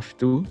if I have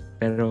to,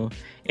 pero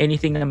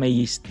anything na may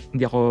yeast,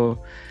 hindi ako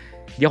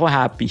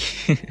happy.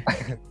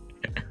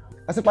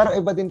 Kasi parang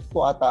iba din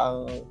po ata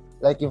ang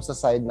like yung sa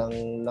side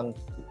ng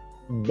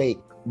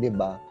bake, 'di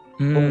ba?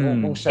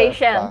 Kung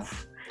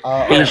Patience.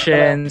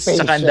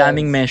 Saka ang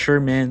daming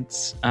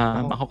measurements.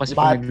 Ako kasi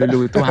pag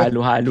nagluluto,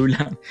 halo-halo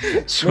lang.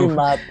 So, may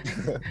math.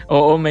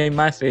 Oo, may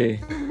math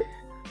eh.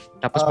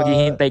 Tapos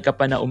maghihintay ka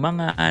pa na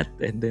umangat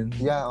and then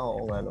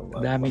oo nga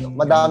naman.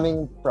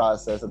 Madaming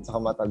process at saka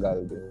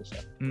matagal din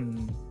siya.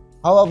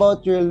 How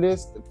about your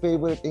least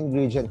favorite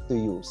ingredient to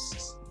use?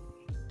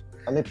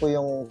 Ano po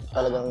yung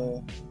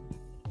talagang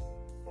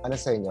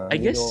sa inyo? I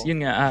guess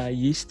yun nga,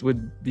 yeast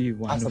would be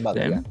one of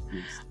them.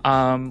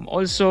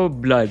 Also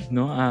blood,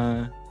 no?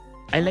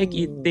 I like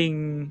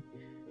eating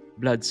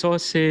blood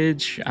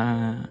sausage,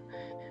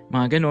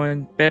 mga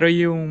ganon. Pero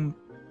yung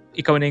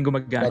ikaw na yung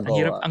gumagana.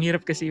 Ang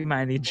hirap kasi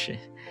manage.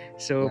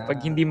 So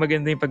pag hindi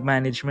maganda yung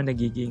pag-manage mo,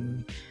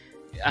 nagiging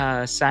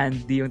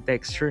sandy yung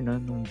texture no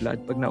nung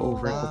blood pag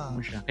na-overcook mo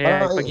siya.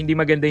 Kaya Parang, pag hindi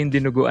maganda yung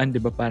dinuguan, 'di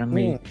ba? Parang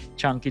may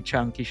chunky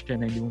siya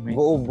na hindi mo may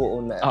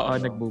buo-buo na. Oo,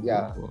 nagbubuo.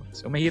 Yeah.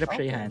 So mahirap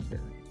siya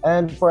i-handle.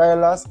 And for our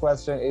last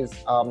question is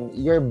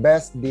your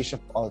best dish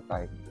of all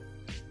time.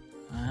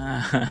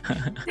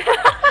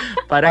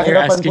 Parang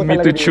you're asking me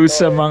to choose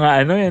dito, sa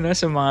mga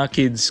sa mga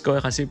kids ko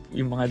kasi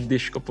yung mga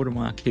dish ko puro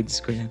mga kids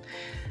ko yan.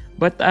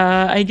 But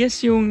I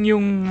guess yung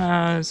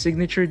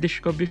signature dish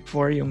ko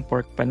before yung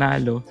pork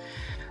panalo.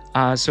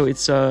 So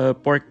it's a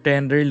pork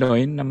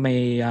tenderloin na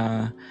may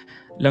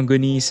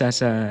longganisa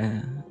sa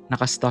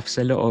naka-stuff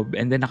sa loob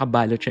and then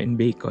nakabalot siya in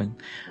bacon.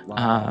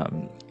 Wow.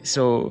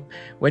 So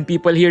when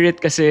people hear it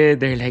kasi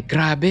they're like,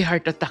 grabe,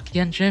 heart attack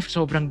yan, chef.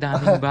 Sobrang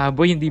daming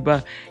baboy. Hindi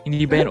ba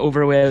yan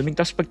overwhelming?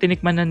 Tapos pag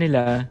tinikman na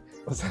nila,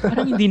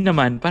 parang hindi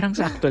naman. Parang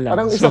sakto lang.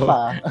 Parang isa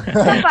pa.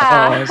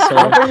 So,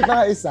 parang pa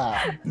isa.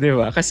 Di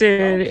ba? Kasi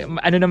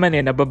naman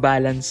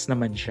nababalance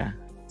naman siya.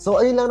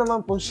 So ayun lang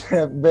naman po,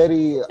 chef.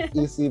 Very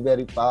easy,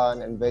 very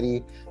fun, and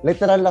very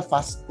literal na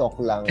fast talk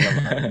lang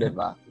naman, di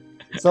ba?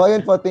 So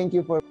ayun po, thank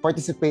you for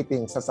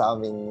participating sa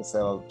aming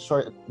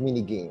short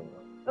mini game.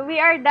 We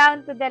are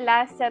down to the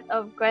last set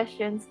of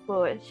questions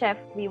po, Chef.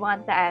 We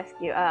want to ask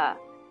you.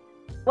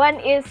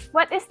 One is,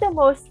 what is the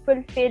most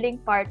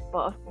fulfilling part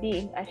po of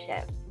being a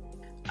chef?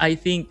 I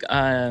think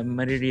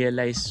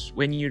marirealize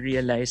when you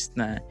realize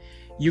na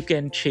you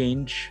can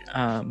change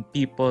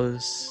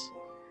people's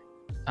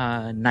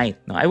night.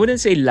 No, I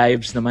wouldn't say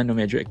lives naman, no,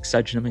 medyo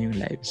exage naman yung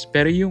lives.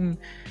 Pero yung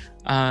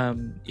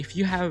if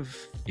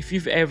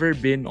you've ever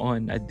been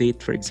on a date,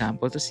 for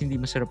example, tapos hindi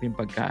masarap yung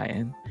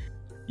pagkain,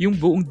 yung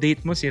buong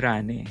date mo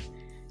sirane.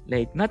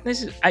 Like, not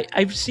necessarily,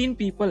 I've seen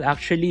people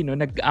actually, no,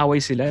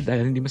 nag-away sila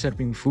dahil hindi masarap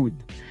yung food.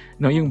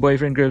 No, yung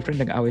boyfriend, girlfriend,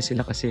 nag-away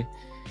sila kasi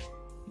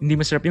hindi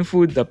masarap yung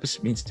food,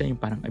 tapos minsan yung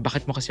parang, ay,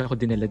 bakit mo kasi ako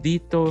dinala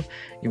dito?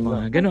 Yung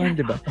mga ganon,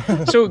 di ba?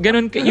 So,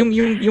 ganon,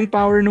 yung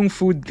power ng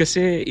food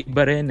kasi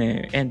iba rin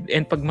eh. And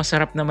pag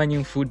masarap naman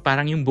yung food,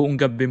 parang yung buong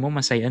gabi mo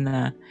masaya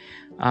na.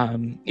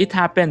 It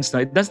happens,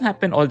 no? It doesn't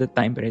happen all the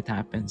time, but it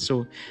happens.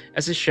 So,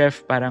 as a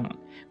chef, parang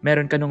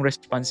meron ka nung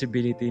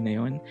responsibility na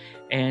yun.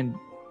 And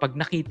pag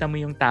nakita mo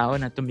yung tao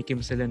na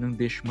tumikim sila ng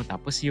dish mo,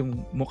 tapos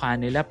yung mukha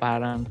nila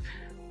parang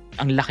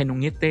ang laki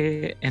ng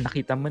ngiti, and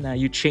nakita mo na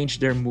you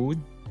change their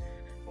mood,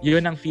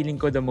 yun ang feeling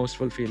ko the most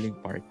fulfilling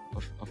part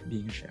of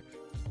being a chef.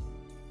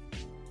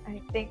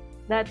 I think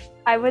that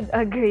I would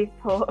agree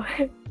po.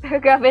 Pero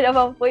grabe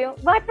naman po yung,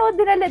 bakit mo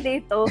dinala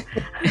dito?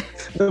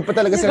 Doon pa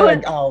talaga sila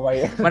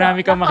nag-away.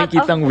 Marami kang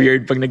makikitang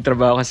weird pag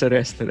nagtrabaho ka sa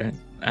restaurant.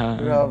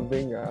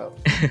 Grabe nga.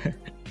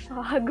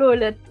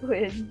 Gulat po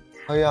yun.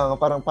 Kaya nga,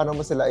 parang paano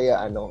mo sila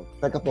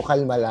teka po,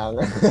 kalma lang.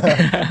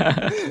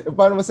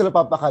 Paano mo sila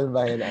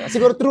papakalmahin?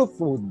 Siguro through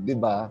food, di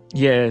ba?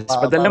 Yes,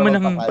 padala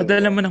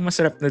mo ng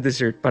masarap na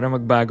dessert para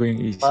magbago yung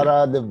isip.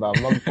 Para, di ba,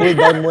 mag-cool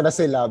down muna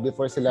sila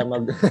before sila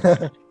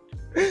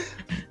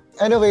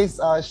Anyways,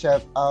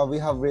 Chef, we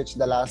have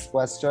reached the last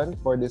question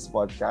for this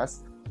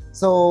podcast.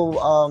 So,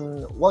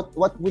 what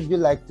would you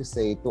like to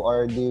say to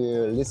our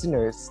dear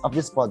listeners of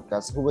this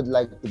podcast who would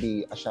like to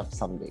be a chef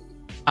someday?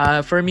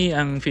 For me,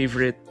 ang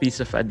favorite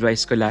piece of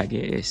advice ko lagi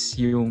is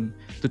yung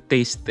to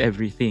taste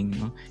everything.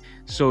 No?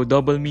 So,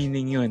 double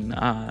meaning yun.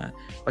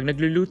 Pag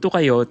nagluluto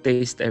kayo,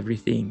 taste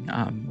everything.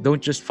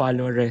 Don't just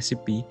follow a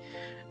recipe.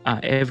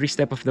 Every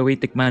step of the way,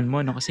 tikman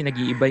mo. No? Kasi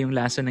nag-iiba yung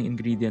lasa ng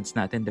ingredients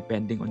natin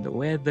depending on the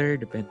weather,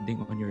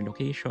 depending on your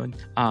location.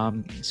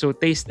 So,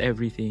 taste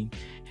everything.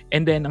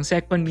 And then, ang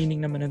second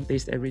meaning naman ng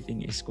taste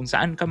everything is kung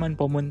saan ka man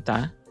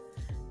pumunta,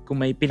 kung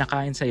may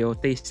pinakain sa'yo,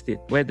 taste it.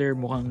 Whether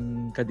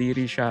mukhang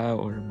kadiri siya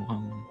or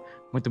mukhang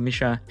matumi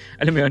siya.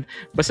 Alam mo yun,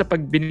 basta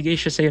pag binigay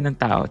siya sa'yo ng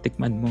tao,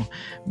 tikman mo.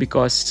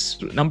 Because,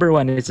 number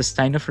one, it's a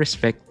sign of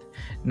respect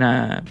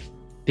na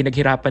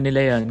pinaghirapan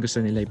nila yan, gusto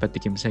nila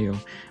ipatikim sa'yo.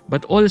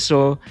 But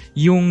also,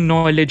 yung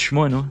knowledge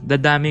mo, no?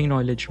 Dadaming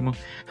knowledge mo.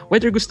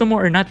 Whether gusto mo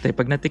or not,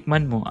 pag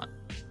natikman mo,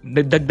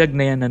 dagdag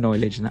na yan na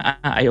knowledge na,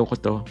 ayaw ko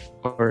to.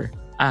 Or,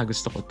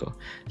 gusto ko to.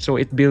 So,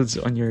 it builds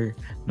on your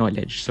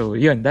knowledge. So,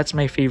 yun, that's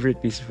my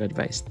favorite piece of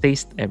advice.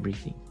 Taste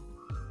everything.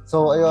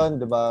 So, ayun,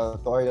 di ba,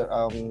 to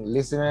our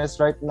listeners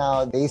right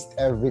now, taste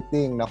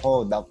everything.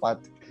 Nako,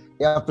 dapat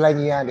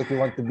i-apply niyo yan if you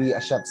want to be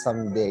a chef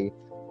someday.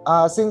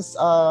 Since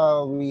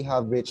we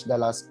have reached the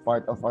last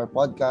part of our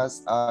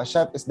podcast,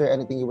 Chef, is there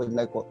anything you would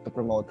like to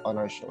promote on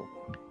our show?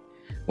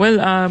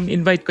 Well,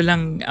 invite ko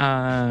lang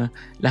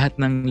lahat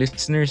ng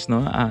listeners,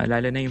 no,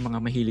 lalo na yung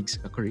mga mahilig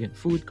sa Korean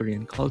food,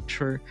 Korean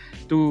culture,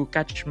 to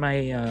catch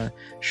my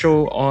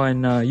show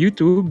on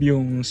YouTube,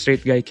 yung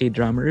Straight Guy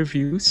K-Drama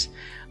Reviews.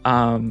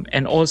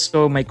 And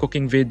also my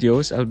cooking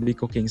videos. I'll be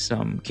cooking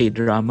some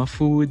K-drama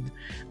food,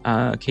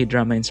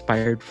 K-drama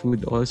inspired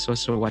food also,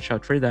 so watch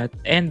out for that.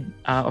 And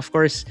of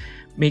course,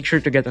 make sure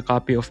to get a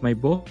copy of my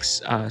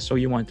books, So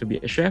You Want to Be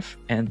a Chef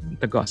and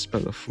The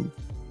Gospel of Food.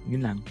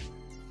 Yun lang.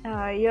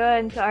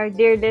 Yun, to our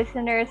dear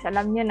listeners,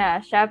 alam nyo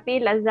na,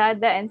 Shopee,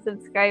 Lazada, and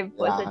subscribe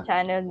po sa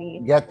channel ni...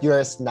 Get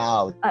yours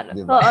now.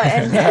 Diba?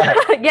 And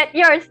get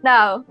yours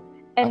now.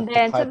 And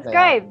then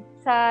subscribe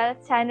sa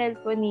channel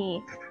po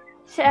ni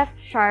Chef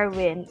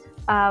Sharwin,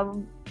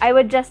 I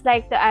would just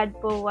like to add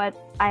po what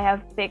I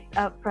have picked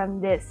up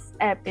from this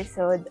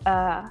episode.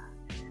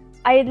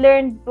 I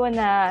learned po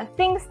na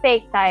things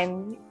take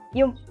time.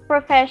 Yung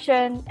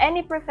profession,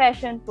 any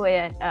profession po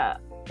yan,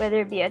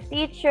 whether be a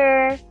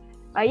teacher,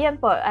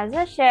 ayan po, as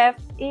a chef,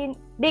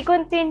 they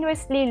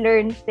continuously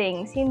learn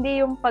things.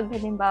 Hindi yung pag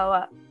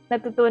halimbawa,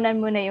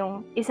 natutunan mo na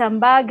yung isang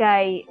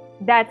bagay,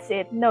 that's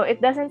it. No, it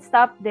doesn't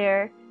stop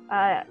there.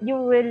 You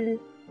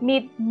will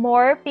meet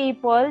more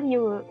people.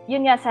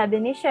 Yun nga sabi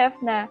ni chef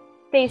na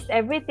taste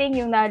everything,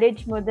 yung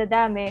knowledge mo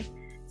dadami.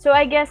 So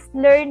I guess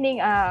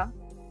learning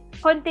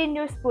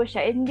continuous po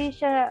siya. Hindi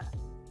siya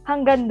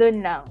hanggang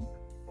dun lang.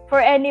 For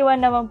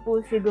anyone naman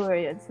po siguro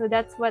yun. So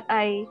that's what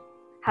I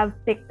have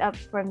picked up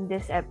from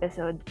this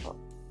episode po.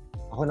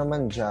 Ako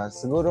naman,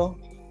 Jas, siguro,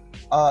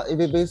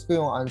 i-base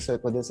ko yung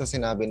answer ko dun sa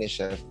sinabi ni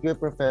Chef. Your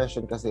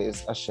profession kasi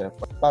is a chef.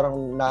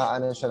 Parang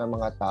naano siya ng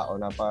mga tao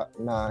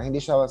na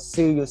hindi siya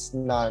serious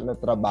na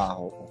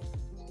trabaho.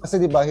 Kasi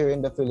di ba here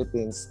in the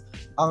Philippines,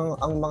 ang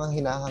mga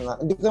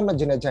hinahanga, hindi ko naman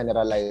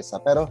generalize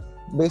pero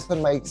based on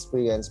my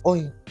experience,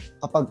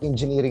 kapag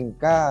engineering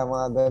ka,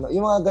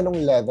 yung mga ganong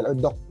level, or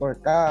doctor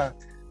ka,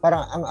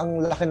 parang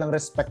ang laki ng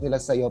respect nila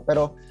sa iyo.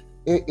 Pero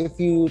if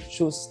you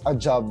choose a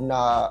job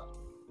na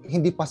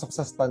hindi pasok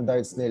sa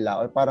standards nila,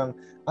 or parang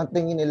ang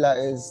tingin nila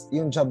is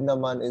yung job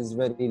naman is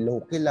very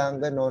low-key lang,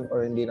 ganon,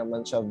 or hindi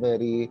naman siya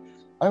very,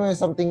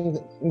 something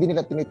hindi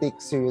nila tinitake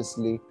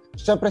seriously.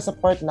 Siyempre sa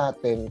part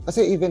natin,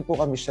 kasi even po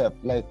kami chef,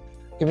 like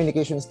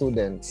communication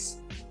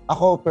students,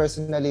 ako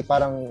personally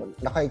parang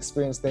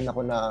naka-experience din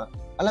ako na,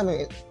 alam mo,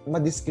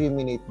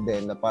 ma-discriminate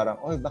din na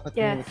parang, bakit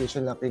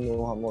communication lang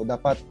kinuha mo?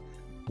 Dapat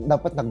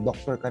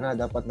nag-doctor ka na,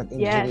 dapat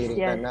nag-engineering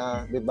ka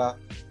na, di ba?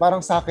 Parang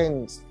sa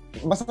akin,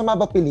 basta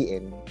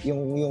mapapiliin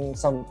yung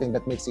something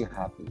that makes you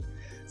happy.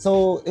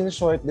 So, in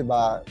short, di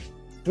ba,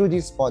 through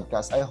this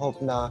podcast, I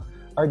hope na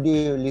our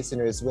dear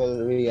listeners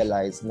will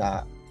realize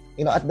na,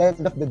 at the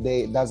end of the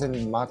day, it doesn't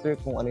matter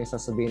kung ano yung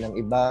sasabihin ng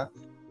iba.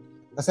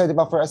 Kasi, di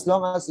ba, for as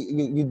long as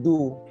you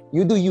do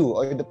you,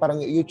 or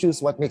parang you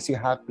choose what makes you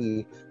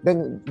happy,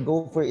 then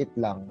go for it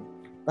lang.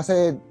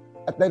 Kasi,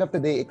 at the end of the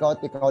day, ikaw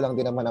lang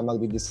din naman ang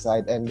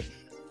mag-decide. And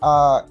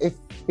if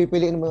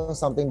pipiliin mo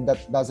something that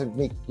doesn't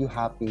make you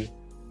happy,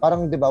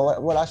 parang 'di ba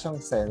wala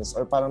siyang sense,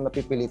 or parang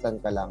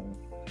napipilitan ka lang.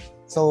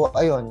 So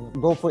ayun,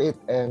 go for it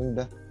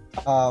and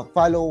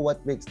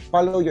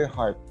follow your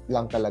heart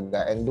lang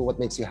talaga and do what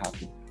makes you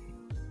happy.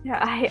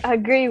 Yeah, I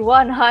agree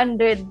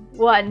 101%.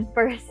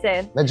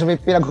 Medyo may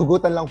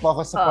pinaghugutan lang po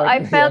ako sa part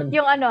I felt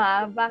yung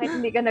bakit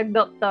hindi ka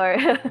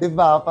nag-doctor? 'Di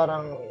ba?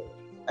 Parang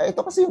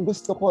ito kasi yung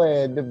gusto ko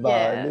di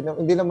ba? Yeah.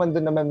 Hindi naman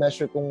doon na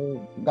measure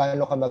kung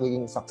gaano ka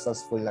magiging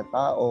successful na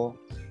tao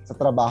sa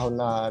trabaho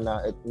na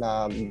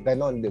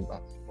ganon, di ba?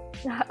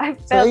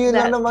 So, yun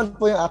lang naman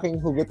po yung aking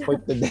hugot for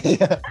today.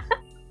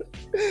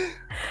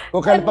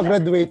 Kung kaya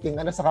pag-graduating,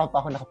 saka pa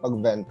ako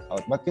nakapag-vent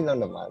out. But yun lang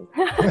naman.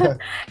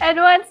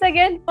 And once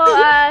again po,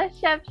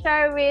 Chef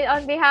Sharwin,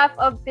 on behalf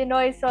of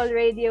Pinoy Soul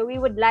Radio, we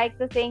would like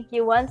to thank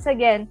you once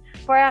again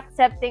for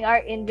accepting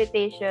our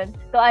invitation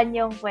to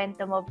Annyeong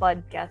Kwento Mo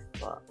podcast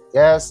po.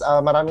 Yes,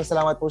 maraming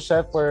salamat po,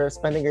 Chef, for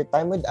spending your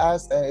time with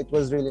us. And it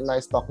was really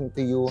nice talking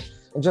to you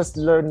and just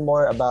learn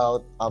more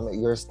about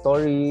your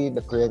story, the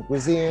Korean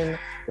cuisine,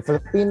 the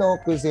Filipino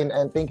cuisine,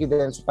 and thank you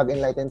din sa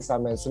pag-enlighten sa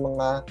amin sa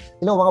mga,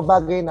 mga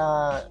bagay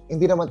na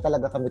hindi naman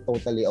talaga kami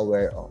totally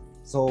aware of.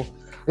 So,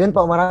 yun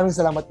po, maraming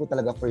salamat po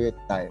talaga for your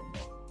time.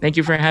 Thank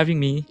you for having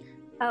me.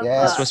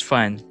 Yes. This was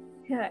fun.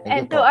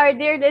 And to our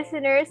dear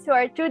listeners who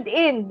are tuned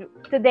in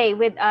today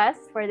with us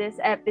for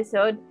this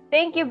episode,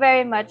 thank you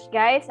very much,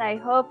 guys. I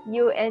hope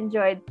you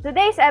enjoyed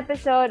today's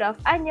episode of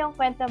Annyeong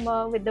Kwento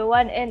Mo with the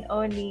one and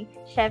only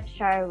Chef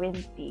Sharwin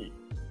Tee.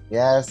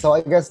 Yeah, so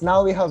I guess now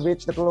we have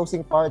reached the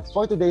closing part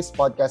for today's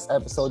podcast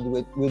episode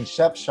with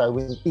Chef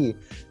Sharwin Tee.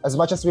 As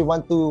much as we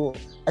want to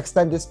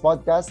extend this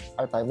podcast,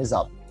 our time is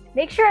up.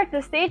 Make sure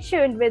to stay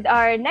tuned with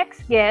our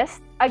next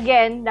guest.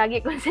 Again,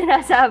 lagi kong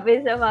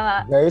sinasabi sa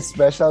mga very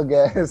special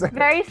guests.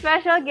 Very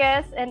special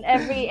guests, and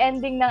every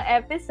ending ng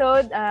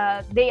episode,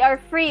 they are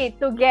free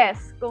to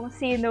guess kung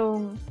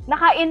sinong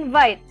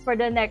naka-invite for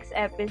the next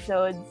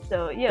episode.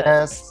 So, yun.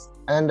 Yes.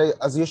 And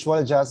as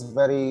usual, just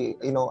very,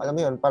 alam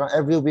mo yun, parang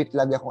every week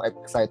lagi akong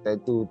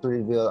excited to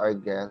reveal our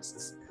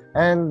guests.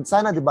 And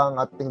sana, di ba, ang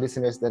ating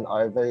listeners din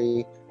are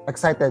very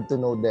excited to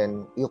know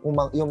din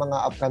yung mga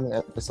upcoming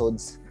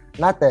episodes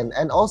natin.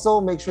 And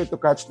also, make sure to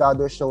catch the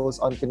other shows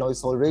on Pinoy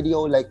Soul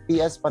Radio like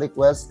PS Pa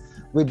Request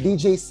with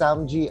DJ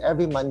Sam G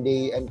every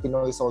Monday and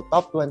Pinoy Soul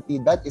Top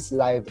 20 that is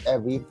live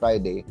every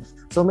Friday.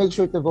 So make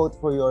sure to vote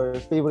for your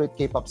favorite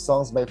K-pop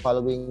songs by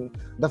following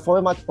the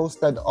format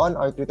posted on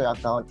our Twitter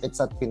account. It's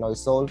at Pinoy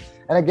Soul.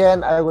 And again,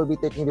 I will be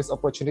taking this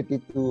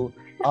opportunity to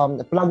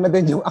plug na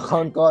din yung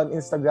account ko on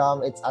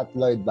Instagram. It's at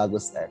Lloyd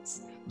Bagos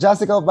X.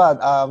 Jessica ba,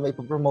 may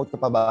promote ka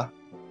pa ba?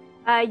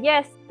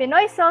 Yes,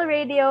 Pinoy Soul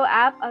Radio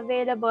app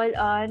available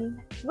on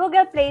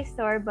Google Play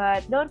Store,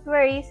 but don't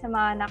worry sa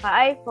mga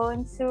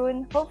naka-iPhone,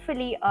 soon,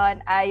 hopefully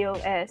on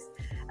iOS.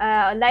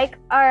 like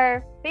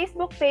our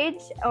Facebook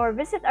page or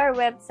visit our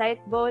website.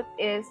 Both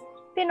is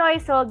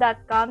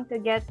pinoysoul.com to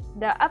get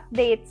the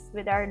updates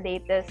with our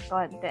latest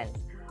contents.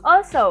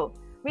 Also,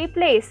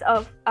 replays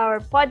of our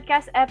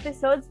podcast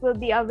episodes will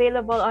be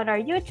available on our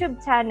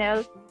YouTube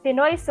channel,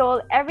 Pinoy Soul,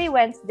 every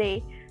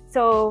Wednesday.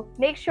 So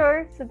make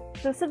sure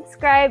to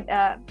subscribe,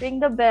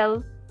 ring the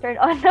bell, turn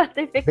on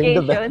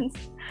notifications.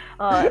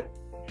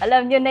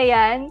 Alam nyo na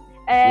yan.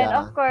 And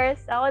of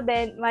course, ako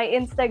din, my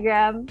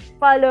Instagram,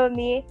 follow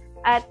me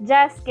at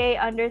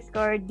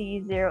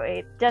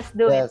jask_D08. Just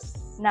do it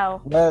now.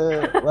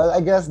 Well,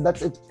 I guess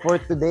that's it for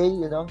today.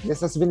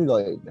 This has been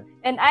Lloyd.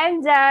 And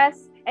I'm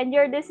Jas. And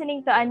you're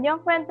listening to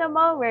Annyeong Kwento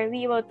Mo, where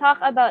we will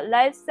talk about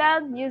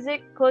lifestyle,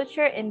 music,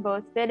 culture in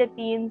both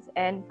Philippines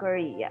and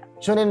Korea.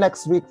 Tune in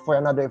next week for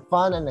another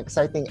fun and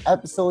exciting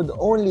episode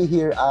only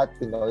here at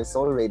Pinoy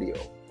Soul Radio.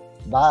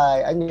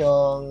 Bye!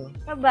 Annyeong!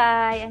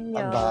 Bye-bye!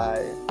 Annyeong!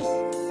 Bye!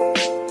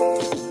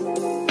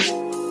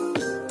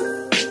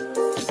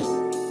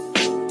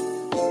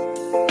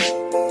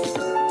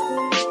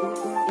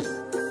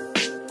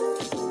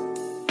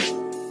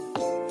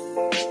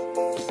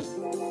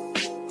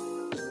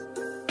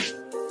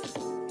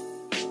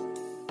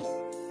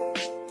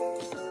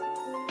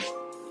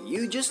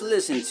 You just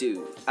listened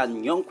to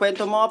Annyeong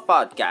Kwento Mo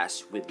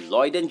podcast with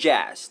Lloyd and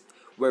Jas,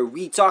 where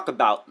we talk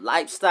about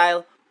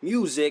lifestyle,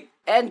 music,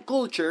 and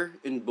culture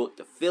in both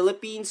the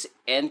Philippines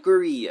and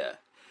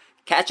Korea.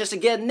 Catch us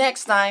again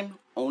next time,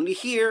 only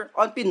here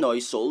on Pinoy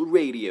Soul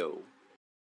Radio.